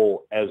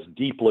hole as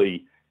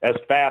deeply, as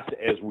fast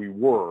as we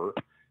were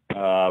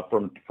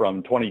from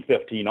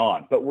 2015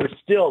 on, but we're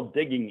still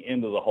digging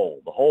into the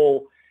hole. The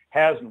hole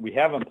we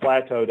haven't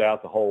plateaued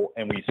out the hole,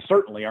 and we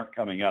certainly aren't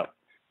coming up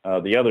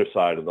the other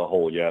side of the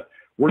hole yet.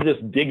 We're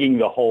just digging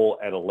the hole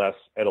at a less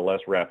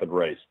rapid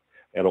rate.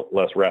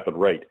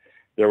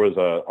 There was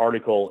an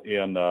article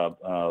in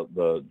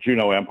the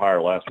Juneau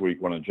Empire last week,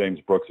 one of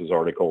James Brooks's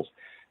articles,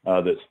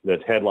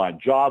 that's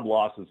headlined, "Job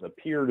losses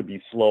appear to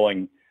be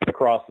slowing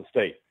across the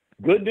state."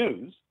 Good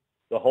news,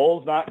 the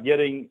hole's not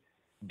getting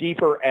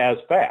deeper as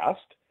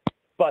fast,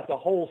 but the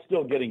hole's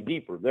still getting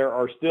deeper. There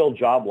are still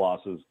job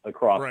losses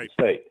across the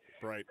state.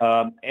 Right.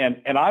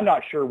 And I'm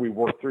not sure we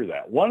worked through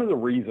that. One of the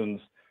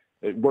reasons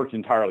it worked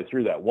entirely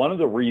through that. One of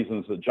the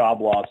reasons that job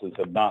losses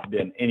have not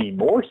been any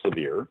more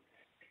severe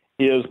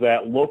is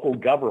that local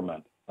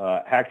government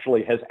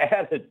actually has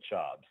added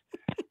jobs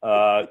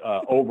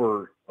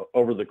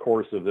over the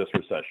course of this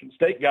recession.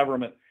 State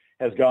government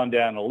has gone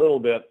down a little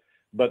bit,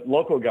 but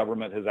local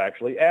government has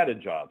actually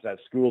added jobs at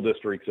school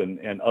districts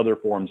and other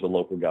forms of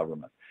local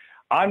government.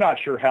 I'm not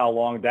sure how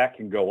long that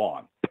can go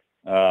on.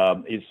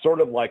 It's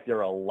sort of like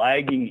they're a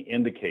lagging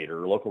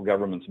indicator. Local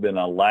government's been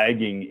a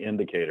lagging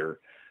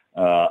indicator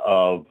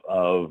of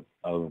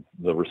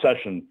the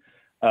recession.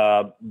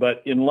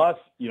 But unless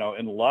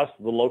the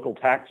local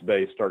tax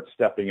base starts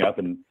stepping up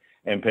and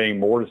paying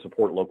more to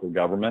support local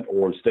government,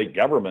 or state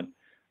government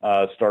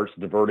starts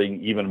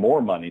diverting even more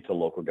money to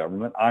local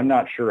government, I'm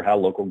not sure how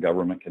local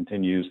government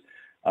continues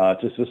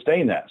to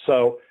sustain that.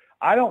 So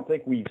I don't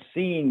think we've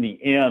seen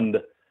the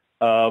end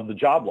of the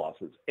job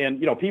losses.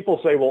 And, people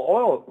say,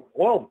 well,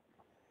 oil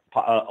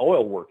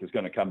work is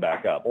going to come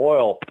back up.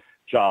 Oil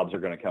jobs are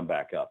going to come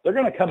back up. They're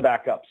going to come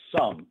back up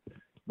some.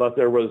 But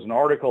there was an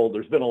article,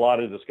 there's been a lot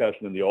of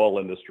discussion in the oil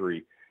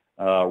industry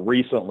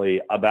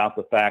recently about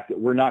the fact that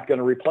we're not going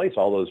to replace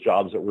all those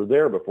jobs that were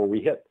there before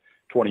we hit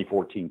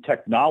 2014.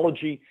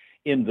 Technology,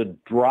 in the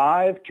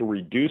drive to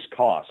reduce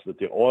costs that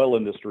the oil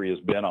industry has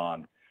been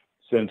on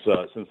since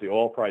the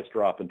oil price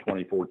drop in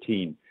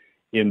 2014,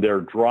 in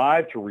their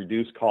drive to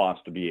reduce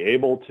costs, to be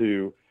able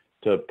to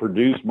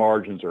produce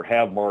margins or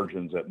have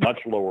margins at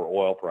much lower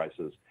oil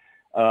prices,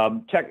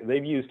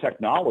 they've used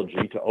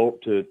technology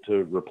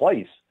to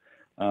replace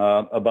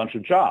a bunch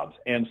of jobs.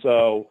 And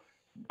so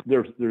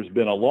there's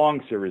been a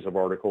long series of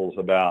articles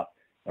a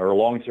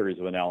long series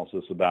of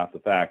analysis about the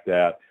fact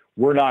that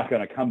we're not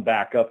going to come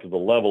back up to the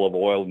level of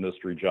oil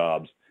industry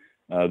jobs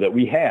that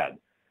we had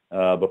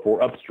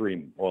before,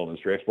 upstream oil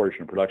industry exploration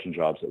and production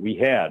jobs that we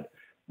had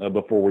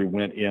before we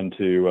went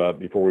into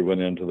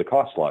the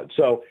cost slide.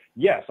 So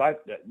yes,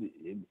 the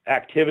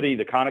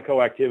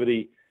Conoco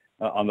activity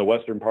on the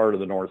western part of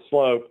the North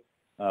Slope,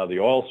 the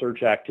oil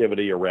search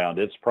activity around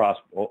its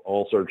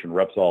oil search, and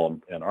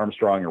Repsol and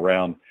Armstrong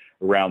around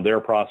their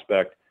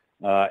prospect,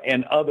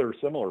 and other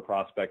similar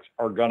prospects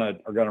are going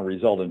to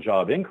result in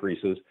job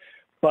increases,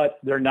 but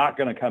they're not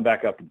going to come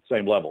back up to the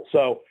same level.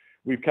 So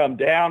we've come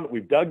down,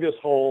 we've dug this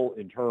hole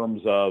in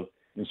terms of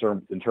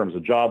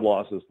job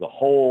losses. The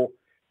hole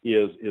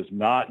is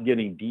not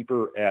getting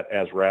deeper at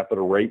as rapid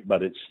a rate,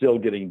 but it's still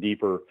getting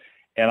deeper.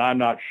 And I'm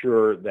not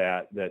sure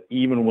that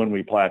even when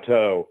we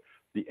plateau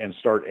and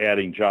start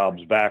adding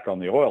jobs back on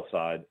the oil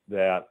side,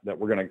 that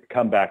we're going to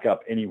come back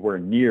up anywhere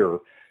near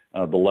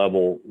the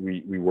level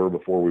we were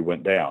before we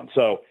went down.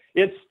 So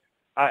it's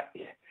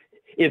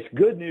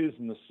good news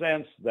in the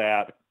sense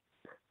that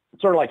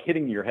it's sort of like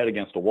hitting your head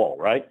against a wall,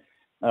 right?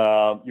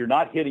 You're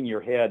not hitting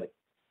your head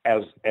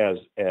as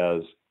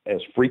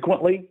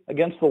frequently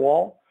against the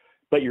wall,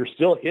 but you're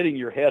still hitting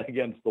your head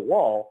against the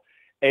wall.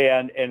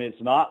 And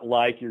it's not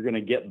like you're going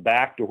to get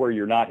back to where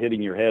you're not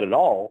hitting your head at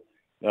all.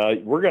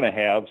 We're going to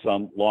have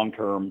some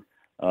long-term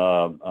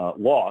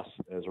loss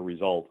as a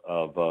result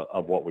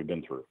of what we've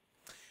been through.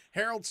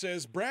 Harold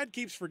says, Brad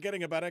keeps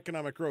forgetting about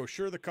economic growth.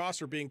 Sure, the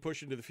costs are being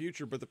pushed into the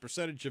future, but the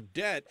percentage of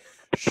debt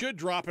should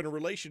drop in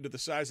relation to the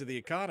size of the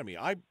economy.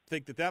 I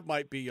think that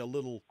might be a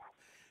little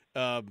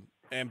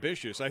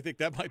ambitious. I think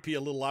that might be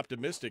a little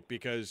optimistic,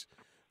 because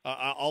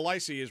all I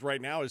see is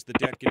right now is the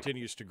debt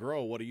continues to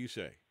grow. What do you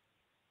say?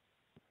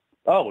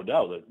 Oh,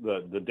 no,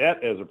 the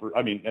debt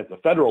at the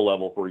federal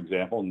level, for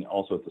example, and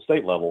also at the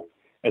state level,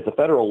 at the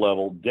federal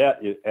level,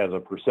 debt as a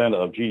percent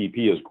of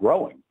GDP is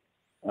growing.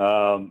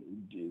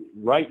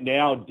 Right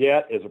now,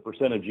 debt as a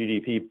percent of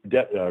GDP,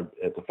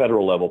 at the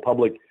federal level,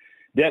 federal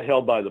debt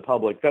held by the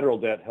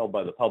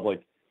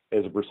public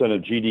as a percent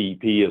of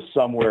GDP is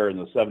somewhere in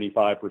the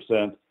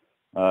 75%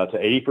 to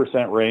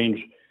 80%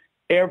 range.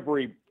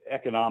 Every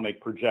economic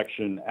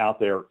projection out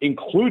there,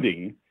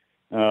 including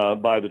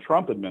by the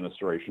Trump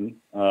administration,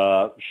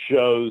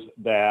 shows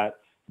that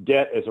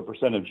debt as a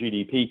percent of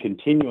GDP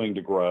continuing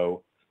to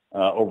grow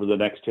over the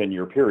next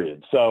 10-year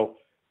period. So,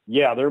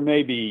 yeah, there will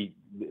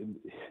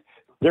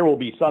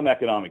be some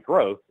economic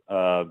growth.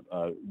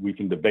 We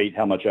can debate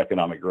how much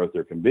economic growth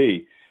there can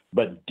be,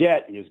 but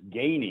debt is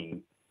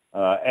gaining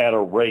at a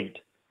rate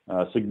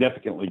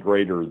significantly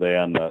greater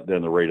than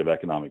the rate of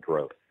economic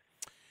growth.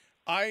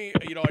 I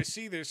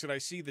see this and I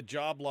see the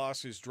job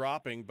losses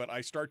dropping, but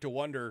I start to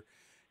wonder,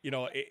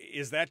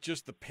 is that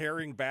just the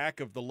paring back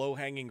of the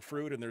low-hanging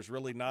fruit, and there's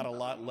really not a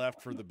lot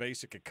left for the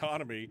basic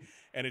economy,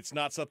 and it's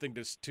not something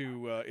to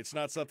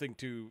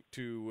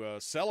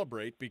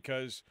celebrate,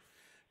 because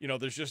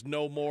there's just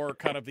no more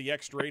kind of the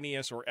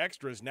extraneous or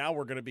extras. Now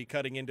we're going to be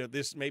cutting into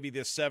this, maybe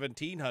this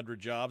 1,700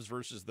 jobs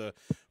versus the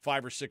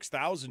 5,000 or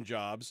 6,000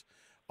 jobs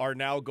are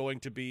now going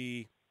to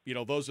be,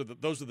 those are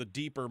the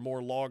deeper,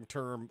 more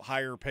long-term,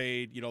 higher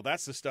paid,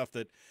 that's the stuff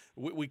that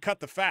we cut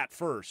the fat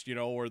first,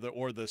 or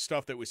the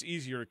stuff that was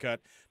easier to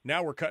cut.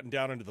 Now we're cutting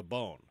down into the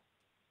bone.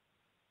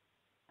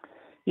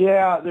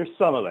 Yeah, there's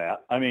some of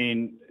that. I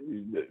mean,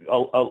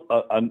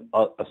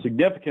 a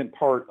significant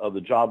part of the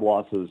job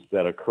losses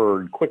that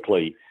occurred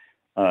quickly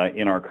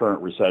in our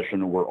current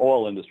recession were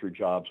oil industry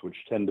jobs, which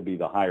tend to be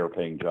the higher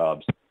paying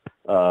jobs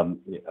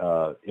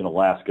in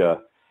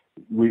Alaska.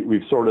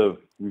 We've sort of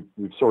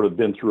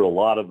been through a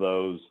lot of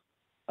those,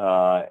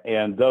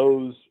 and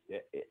those,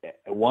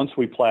 once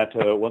we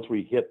plateau, once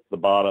we hit the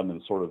bottom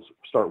and sort of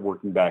start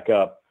working back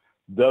up,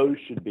 those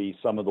should be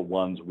some of the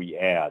ones we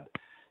add.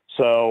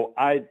 So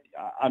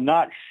I'm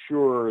not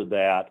sure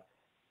that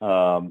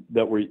I'm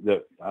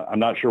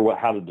not sure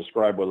how to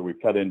describe whether we've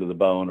cut into the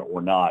bone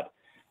or not.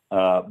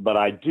 But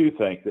I do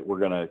think that we're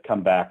going to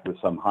come back with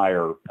some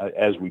higher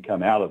as we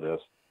come out of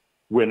this.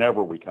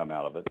 Whenever we come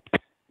out of it,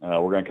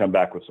 we're going to come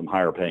back with some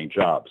higher paying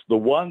jobs. The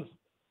ones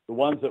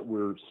that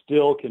we're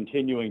still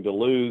continuing to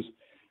lose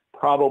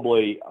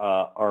probably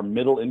are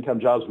middle income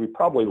jobs. We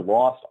probably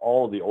lost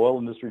all of the oil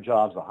industry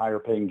jobs, the higher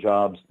paying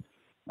jobs.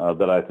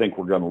 That I think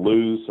we're going to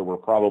lose. So we're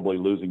probably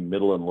losing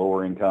middle and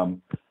lower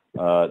income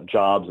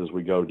jobs as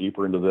we go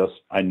deeper into this.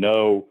 I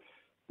know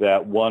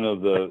that one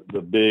of the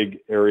big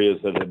areas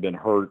that have been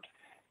hurt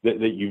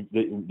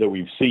that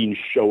we've seen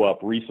show up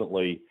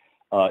recently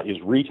is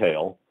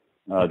retail,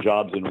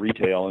 jobs in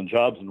retail, and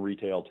jobs in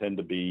retail tend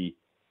to be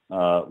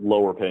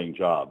lower paying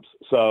jobs.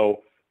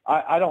 So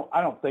I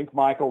don't think,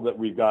 Michael, that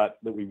we've got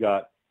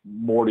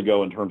more to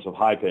go in terms of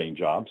high paying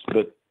jobs,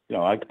 but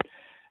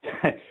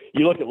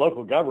you look at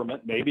local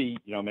government, maybe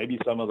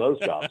some of those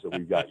jobs that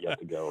we've got yet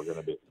to go are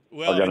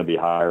going to be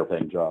higher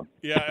paying jobs.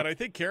 Yeah, and I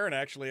think Karen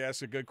actually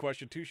asked a good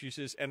question too. She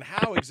says, "And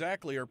how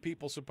exactly are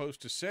people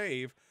supposed to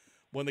save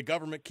when the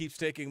government keeps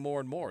taking more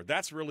and more?"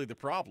 That's really the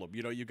problem.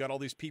 You've got all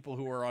these people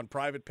who are on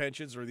private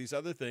pensions or these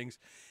other things,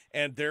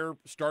 and they're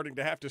starting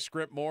to have to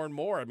scrimp more and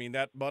more. I mean,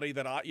 that money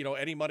that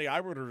any money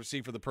I would have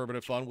received for the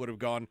permanent fund would have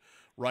gone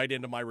right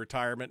into my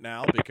retirement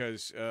now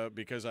because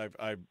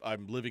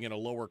I'm living in a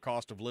lower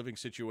cost of living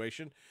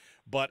situation.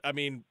 But I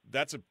mean,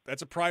 that's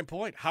a prime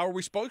point. How are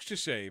we supposed to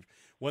save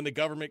when the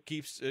government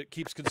keeps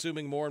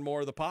consuming more and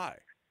more of the pie?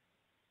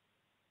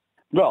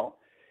 Well,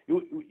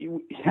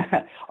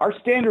 our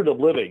standard of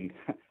living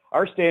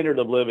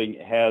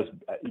has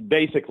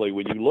basically,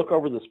 when you look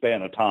over the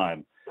span of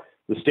time,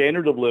 the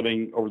standard of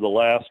living over the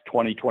last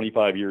 20,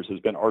 25 years has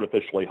been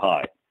artificially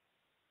high.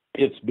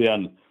 It's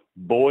been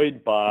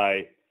buoyed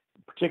by,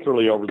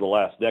 particularly over the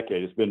last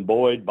decade, it's been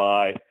buoyed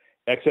by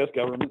excess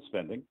government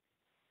spending,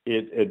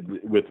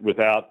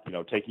 without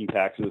taking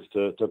taxes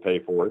to pay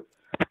for it.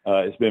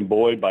 It's been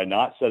buoyed by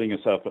not setting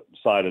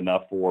aside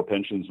enough for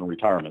pensions and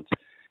retirements.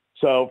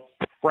 So,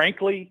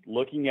 frankly,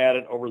 looking at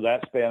it over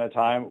that span of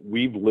time,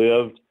 we've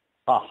lived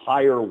a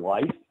higher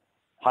life,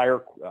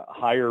 higher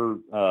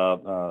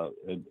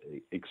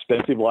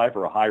expensive life,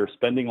 or a higher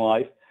spending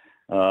life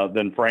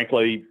than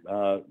frankly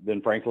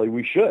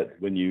we should.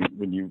 When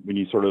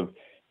you sort of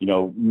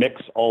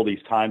mix all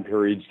these time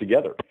periods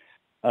together,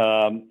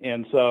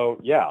 and so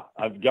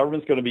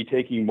government's going to be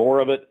taking more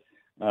of it.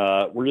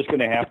 We're just going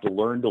to have to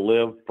learn to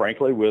live,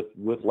 frankly, with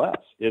less.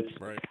 It's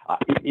right.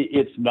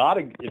 It's not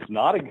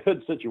a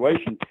good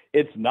situation.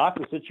 It's not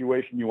the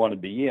situation you want to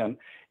be in.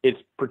 It's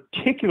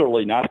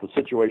particularly not the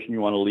situation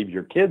you want to leave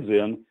your kids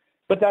in.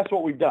 But that's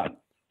what we've done.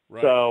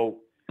 Right. So,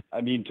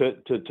 I mean,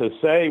 to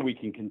say we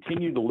can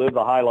continue to live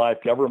the high life,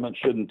 government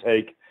shouldn't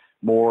take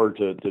more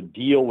to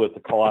deal with the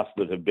costs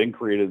that have been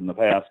created in the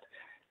past,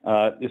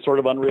 is sort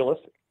of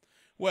unrealistic.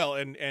 Well,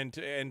 and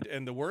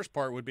the worst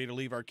part would be to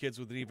leave our kids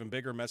with an even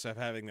bigger mess of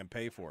having them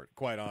pay for it,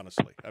 quite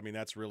honestly. I mean,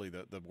 that's really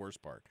the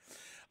worst part.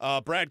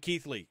 Brad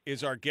Keithley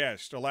is our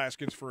guest,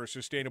 Alaskans for a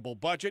Sustainable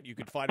Budget. You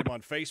can find him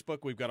on Facebook.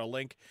 We've got a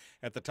link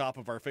at the top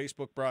of our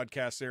Facebook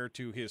broadcast there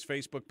to his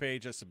Facebook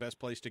page. That's the best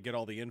place to get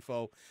all the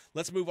info.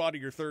 Let's move on to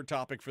your third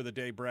topic for the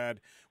day,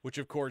 Brad, which,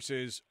 of course,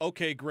 is,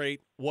 okay,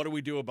 great, what do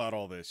we do about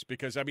all this?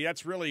 Because, I mean,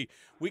 that's really,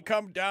 we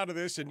come down to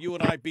this, and you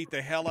and I beat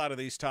the hell out of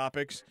these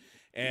topics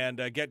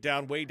and get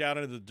way down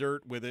into the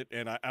dirt with it,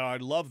 and I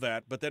love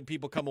that. But then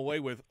people come away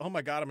with, oh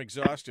my God, I'm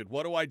exhausted.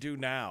 What do I do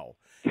now?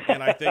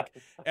 And I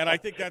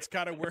think that's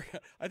kind of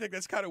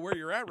where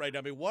you're at right now.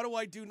 I mean, what do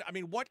I do? I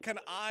mean, what can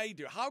I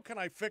do? How can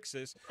I fix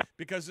this?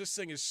 Because this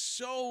thing is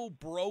so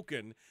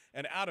broken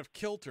and out of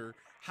kilter.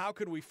 How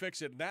can we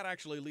fix it? And that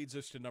actually leads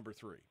us to number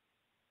three.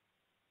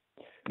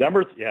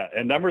 Number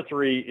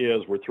three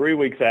is we're 3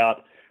 weeks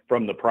out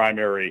from the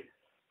primary.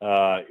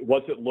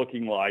 What's it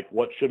looking like?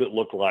 What should it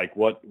look like?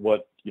 What do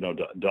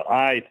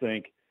I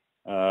think,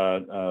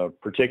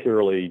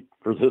 particularly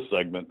for this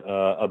segment,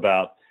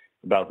 about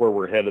where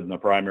we're headed in the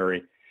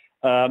primary?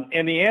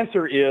 And the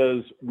answer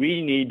is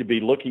we need to be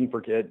looking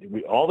for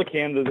all the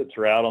candidates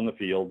are out on the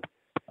field.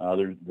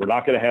 We're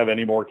not going to have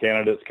any more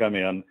candidates come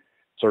in.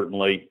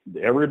 Certainly,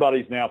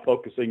 everybody's now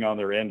focusing on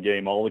their end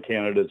game. All the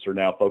candidates are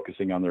now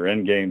focusing on their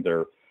end game,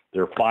 their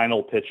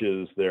final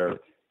pitches. They're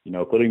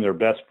putting their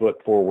best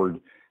foot forward,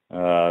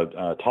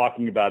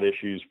 talking about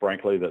issues,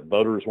 frankly, that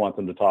voters want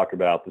them to talk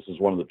about. This is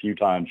one of the few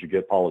times you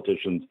get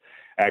politicians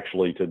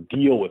actually to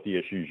deal with the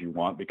issues you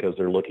want because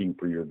they're looking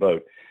for your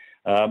vote.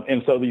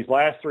 And so these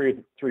last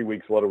three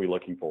weeks, what are we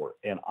looking for?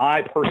 And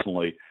I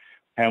personally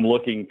am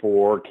looking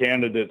for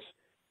candidates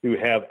who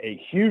have a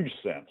huge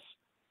sense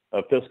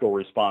of fiscal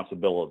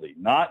responsibility,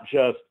 not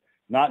just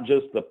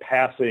the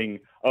passing,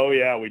 oh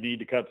yeah, we need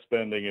to cut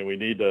spending and we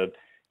need to,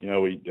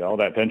 all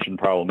that pension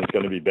problem is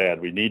going to be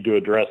bad. We need to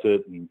address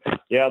it. And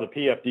yeah, the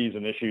PFD is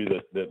an issue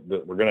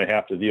that we're going to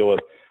have to deal with.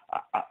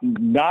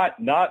 Not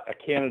a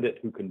candidate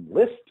who can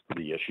list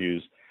the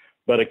issues,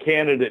 but a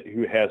candidate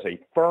who has a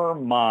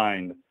firm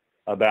mind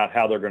about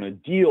how they're going to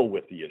deal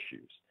with the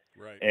issues.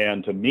 Right.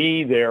 And to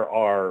me, there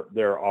are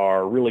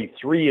really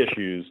three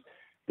issues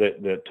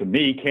that to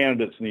me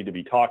candidates need to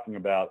be talking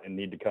about and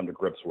need to come to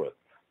grips with.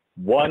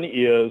 One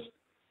is,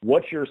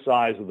 what's your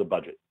size of the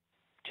budget?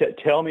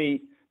 Tell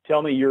me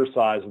your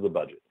size of the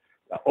budget,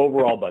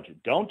 overall budget.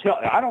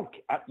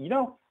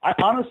 I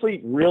honestly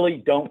really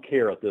don't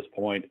care at this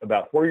point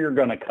about where you're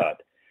going to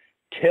cut.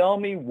 Tell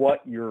me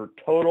what your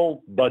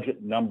total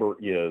budget number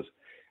is,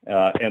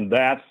 and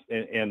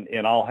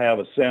I'll have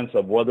a sense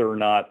of whether or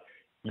not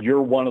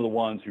you're one of the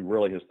ones who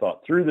really has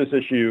thought through this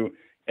issue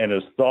and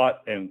has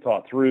thought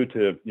through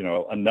to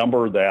a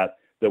number that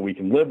we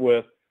can live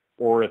with,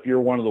 or if you're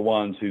one of the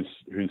ones who's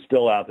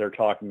still out there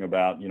talking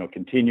about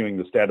continuing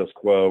the status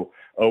quo.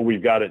 Oh,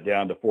 we've got it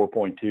down to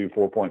 4.2,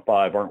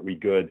 4.5. Aren't we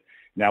good?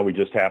 Now we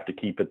just have to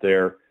keep it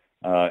there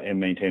and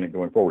maintain it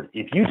going forward.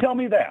 If you tell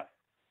me that,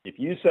 if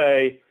you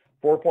say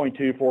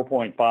 4.2,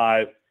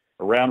 4.5,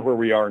 around where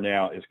we are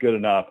now is good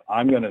enough,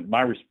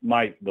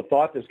 the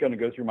thought that's going to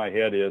go through my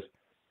head is,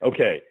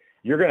 okay,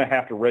 you're going to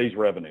have to raise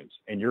revenues,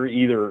 and you're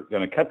either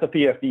going to cut the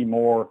PFD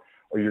more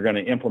or you're going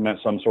to implement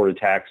some sort of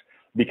tax,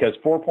 because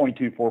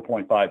 4.2,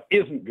 4.5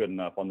 isn't good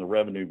enough on the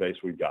revenue base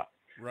we've got.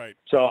 Right.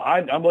 So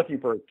I'm looking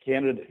for a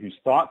candidate who's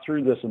thought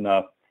through this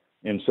enough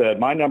and said,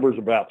 my number's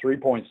about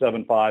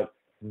 3.75.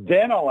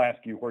 Then I'll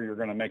ask you where you're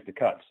going to make the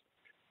cuts.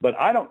 But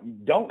I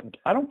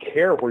don't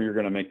care where you're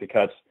going to make the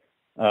cuts.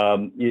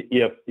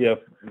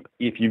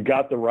 If you've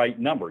got the right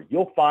number,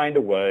 you'll find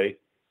a way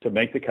to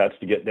make the cuts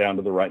to get down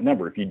to the right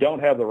number. If you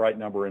don't have the right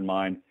number in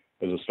mind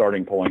as a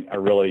starting point,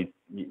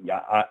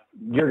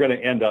 you're going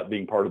to end up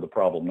being part of the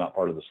problem, not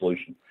part of the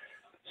solution.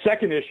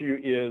 Second issue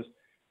is,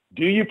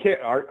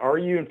 are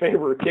you in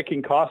favor of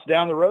kicking costs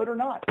down the road or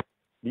not?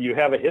 Do you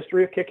have a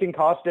history of kicking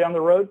costs down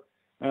the road?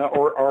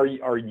 Or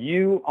are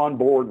you on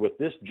board with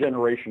this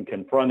generation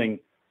confronting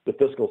the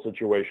fiscal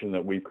situation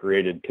that we've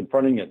created,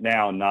 confronting it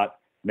now and not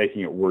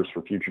making it worse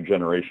for future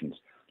generations?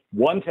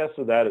 One test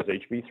of that is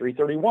HB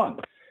 331.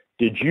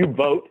 Did you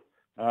vote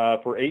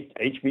for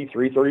HB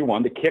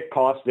 331 to kick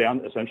costs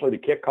down, essentially to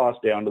kick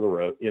costs down the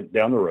road,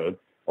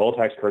 all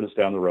tax credits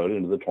down the road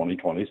into the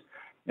 2020s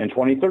and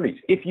 2030s?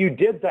 If you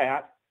did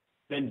that,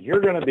 then you're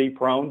going to be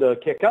prone to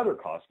kick other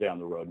costs down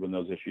the road when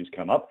those issues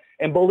come up.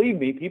 And believe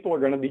me, people are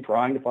going to be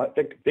trying to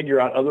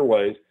figure out other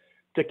ways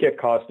to kick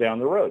costs down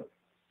the road.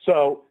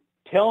 So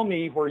tell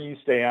me where you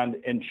stand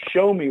and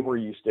show me where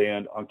you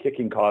stand on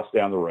kicking costs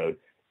down the road.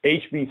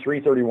 HB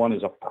 331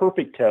 is a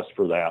perfect test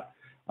for that.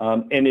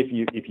 And if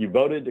you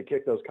voted to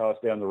kick those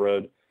costs down the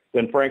road,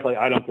 then frankly,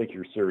 I don't think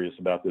you're serious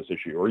about this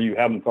issue, or you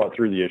haven't thought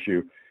through the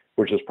issue,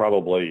 which is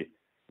probably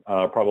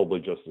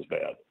just as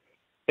bad.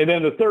 And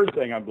then the third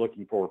thing I'm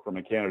looking for from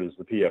a candidate is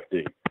the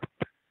PFD.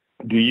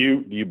 Do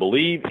you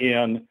believe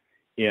in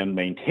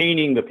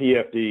maintaining the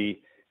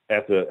PFD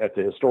at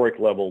the historic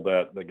level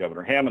that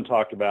Governor Hammond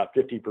talked about,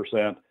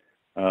 50%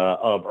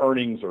 of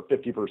earnings or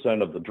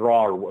 50% of the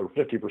draw or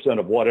 50%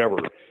 of whatever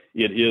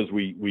it is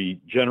we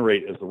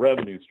generate as the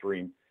revenue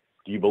stream?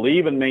 Do you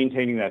believe in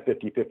maintaining that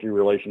 50-50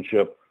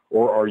 relationship,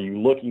 or are you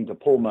looking to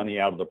pull money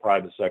out of the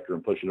private sector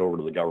and push it over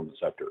to the government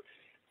sector?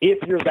 If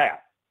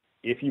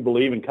you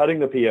believe in cutting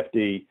the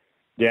PFD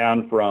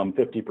down from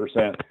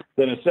 50%,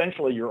 then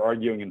essentially you're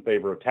arguing in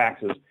favor of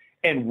taxes.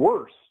 And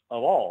worse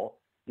of all,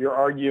 you're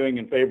arguing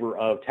in favor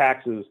of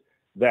taxes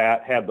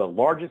that have the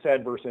largest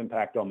adverse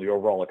impact on the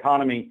overall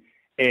economy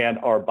and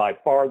are by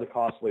far the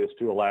costliest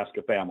to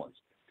Alaska families.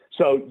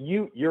 So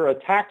you're a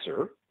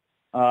taxer,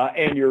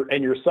 and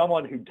you're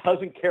someone who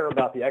doesn't care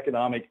about the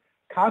economic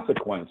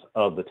consequence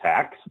of the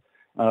tax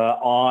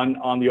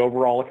on the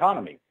overall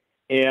economy.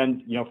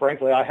 And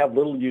frankly, I have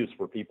little use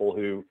for people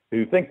who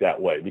think that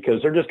way,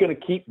 because they're just going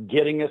to keep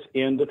getting us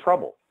into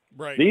trouble.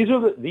 Right. These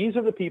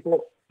are the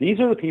people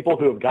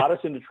who have got us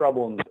into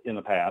trouble in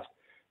the past.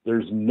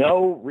 There's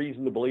no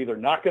reason to believe they're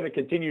not going to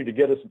continue to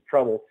get us into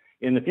trouble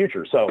in the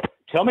future. So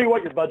tell me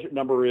what your budget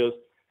number is.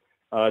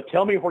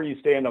 Tell me where you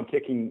stand on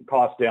kicking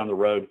costs down the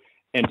road,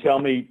 and tell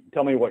me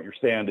what your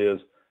stand is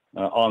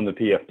on the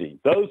PFD.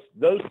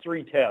 Those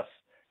three tests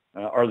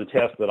are the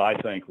tests that I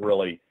think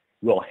really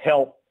will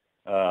help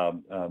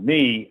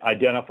me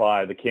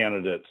identify the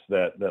candidates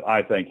that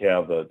I think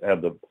have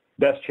the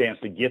best chance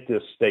to get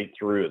this state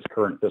through its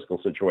current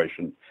fiscal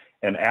situation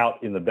and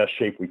out in the best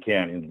shape we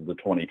can into the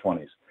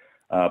 2020s.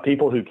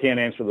 People who can't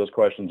answer those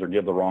questions or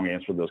give the wrong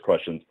answer to those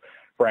questions,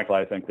 frankly,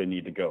 I think they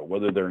need to go,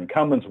 whether they're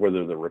incumbents,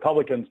 whether they're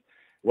Republicans,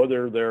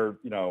 whether they're,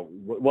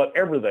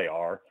 whatever they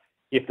are.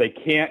 If they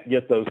can't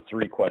get those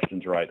three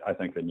questions right, I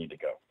think they need to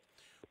go.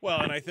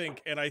 Well, and I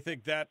think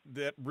that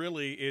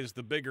really is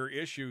the bigger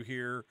issue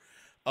here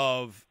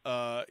of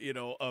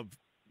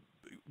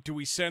do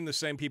we send the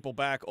same people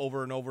back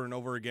over and over and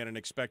over again and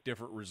expect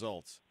different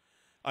results?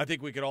 I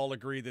think we could all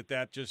agree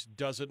that just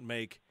doesn't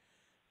make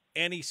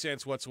any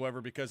sense whatsoever,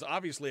 because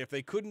obviously if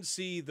they couldn't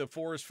see the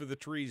forest for the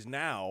trees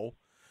now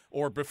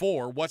or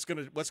before, what's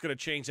going to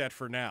change that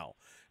for now?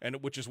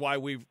 And which is why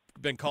we've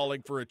been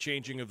calling for a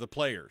changing of the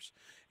players.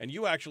 And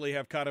you actually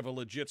have kind of a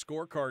legit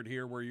scorecard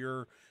here where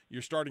you're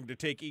starting to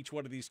take each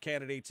one of these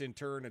candidates in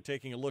turn and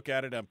taking a look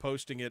at it. I'm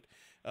posting it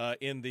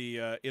in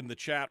the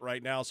chat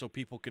right now so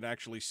people can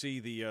actually see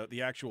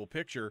the actual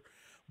picture.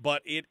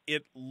 But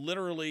it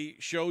literally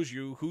shows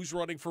you who's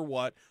running for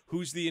what,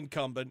 who's the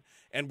incumbent,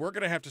 and we're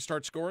going to have to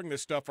start scoring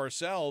this stuff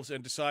ourselves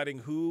and deciding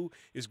who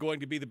is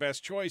going to be the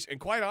best choice. And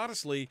quite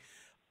honestly,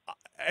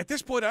 at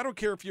this point, I don't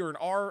care if you're an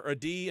R, a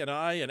D, an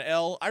I, an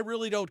L. I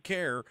really don't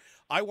care.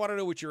 I want to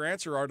know what your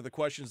answer are to the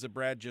questions that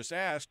Brad just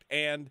asked,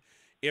 and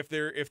if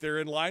they're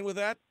in line with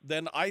that,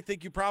 then I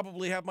think you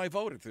probably have my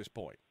vote at this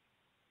point.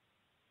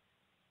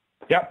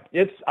 Yeah,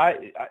 this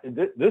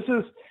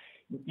is,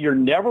 you're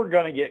never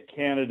going to get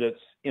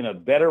candidates in a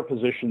better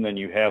position than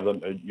you have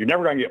them. You're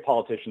never going to get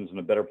politicians in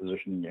a better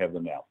position than you have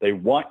them now. They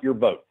want your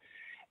vote,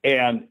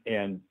 and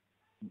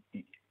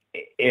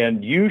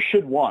you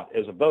should want,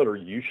 as a voter,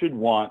 you should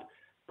want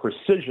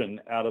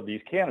precision out of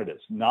these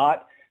candidates.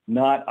 Not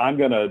I'm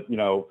going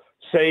to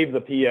save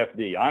the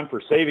PFD. I'm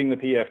for saving the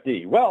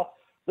PFD. Well,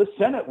 the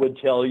Senate would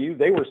tell you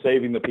they were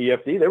saving the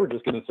PFD. They were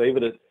just going to save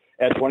it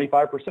at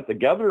 25%. The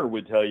governor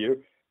would tell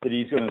you that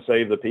he's going to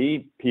save the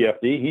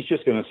PFD. He's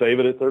just going to save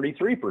it at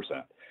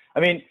 33%. I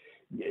mean,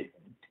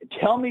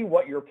 tell me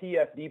what your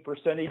PFD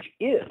percentage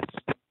is.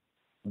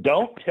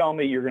 Don't tell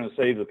me you're going to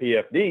save the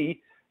PFD.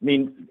 I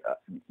mean,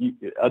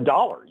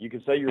 $1. You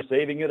could say you're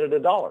saving it at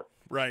 $1.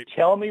 Right.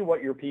 Tell me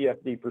what your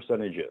PFD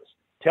percentage is.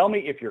 Tell me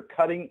if you're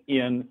cutting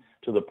in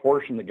to the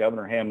portion that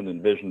Governor Hammond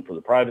envisioned for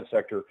the private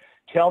sector.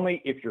 Tell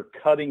me if you're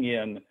cutting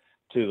in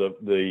to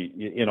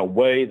in a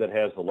way that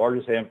has the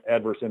largest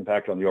adverse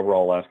impact on the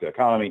overall Alaska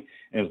economy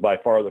and is by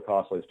far the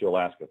costliest to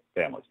Alaska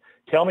families.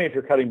 Tell me if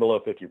you're cutting below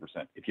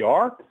 50%. If you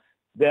are,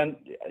 then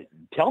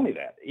tell me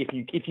that.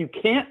 If you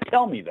can't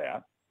tell me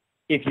that,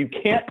 if you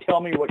can't tell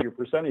me what your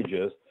percentage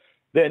is,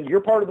 then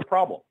you're part of the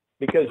problem,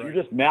 because You're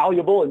just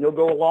malleable and you'll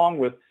go along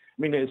with.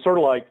 I mean, it's sort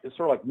of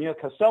like Mia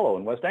Costello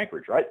in West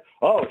Anchorage, right?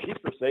 Oh, she's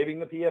for saving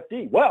the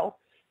PFD. Well,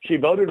 she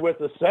voted with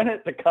the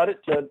Senate to cut it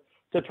to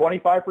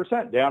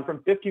 25%, down from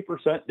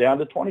 50% down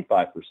to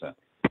 25%.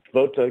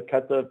 Vote to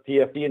cut the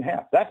PFD in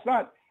half. That's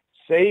not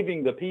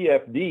saving the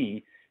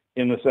PFD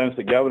in the sense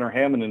that Governor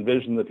Hammond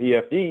envisioned the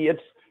PFD.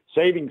 It's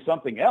saving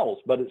something else,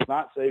 but it's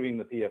not saving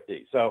the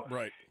PFD. So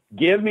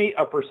Give me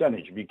a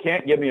percentage. If you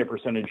can't give me a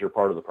percentage, you're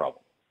part of the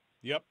problem.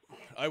 Yep,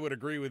 I would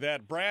agree with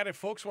that. Brad, if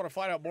folks want to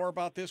find out more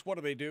about this, what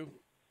do they do?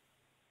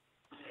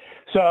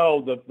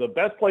 So the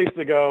best place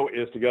to go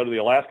is to go to the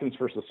Alaskans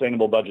for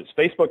Sustainable Budgets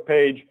Facebook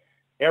page.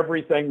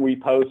 Everything we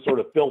post sort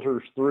of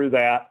filters through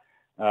that.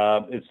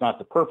 It's not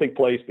the perfect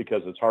place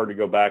because it's hard to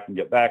go back and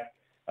get back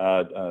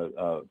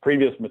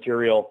previous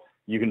material.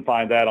 You can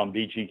find that on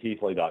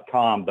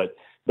bgkeithley.com. But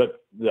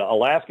the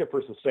Alaska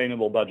for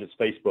Sustainable Budgets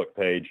Facebook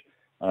page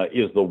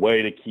is the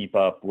way to keep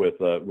up with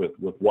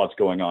what's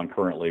going on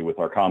currently, with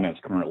our comments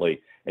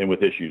currently, and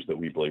with issues that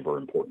we believe are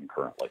important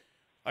currently.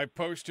 I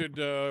posted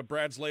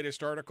Brad's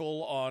latest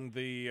article on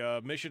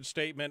the mission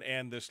statement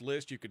and this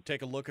list. You could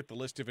take a look at the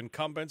list of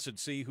incumbents and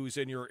see who's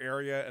in your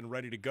area and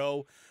ready to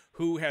go,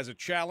 who has a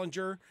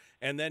challenger,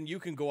 and then you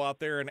can go out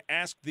there and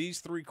ask these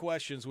three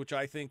questions, which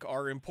I think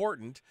are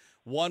important.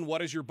 One,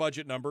 what is your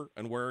budget number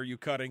and where are you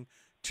cutting?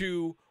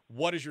 Two,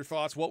 what is your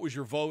thoughts? What was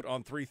your vote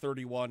on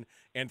 331?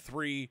 And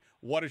three,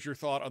 what is your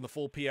thought on the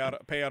full payout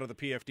of the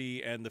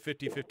PFD and the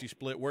 50-50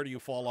 split? Where do you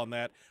fall on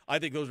that? I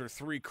think those are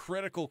three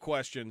critical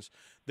questions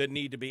that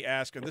need to be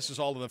asked. And this is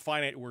all of the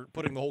finance. We're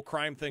putting the whole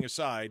crime thing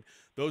aside.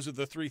 Those are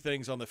the three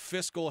things on the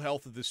fiscal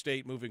health of the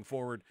state moving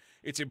forward.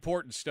 It's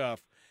important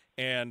stuff.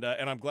 And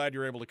I'm glad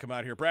you're able to come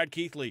out here. Brad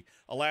Keithley,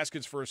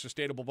 Alaskans for a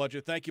Sustainable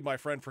Budget. Thank you, my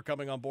friend, for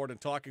coming on board and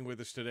talking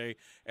with us today.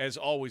 As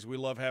always, we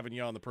love having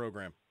you on the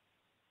program.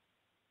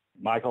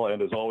 Michael,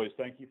 and as always,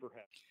 thank you for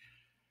having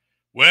me.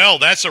 Well,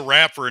 that's a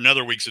wrap for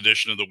another week's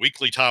edition of the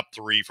Weekly Top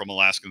 3 from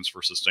Alaskans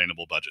for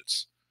Sustainable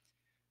Budgets.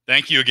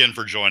 Thank you again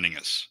for joining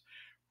us.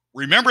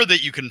 Remember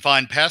that you can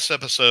find past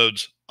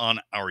episodes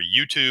on our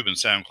YouTube and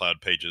SoundCloud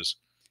pages,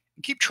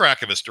 and keep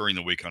track of us during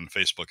the week on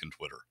Facebook and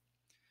Twitter.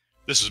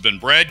 This has been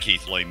Brad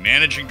Keithley,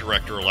 Managing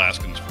Director,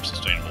 Alaskans for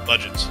Sustainable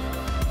Budgets.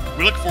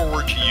 We look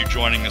forward to you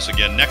joining us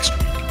again next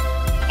week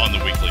on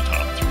the Weekly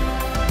Top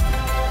 3.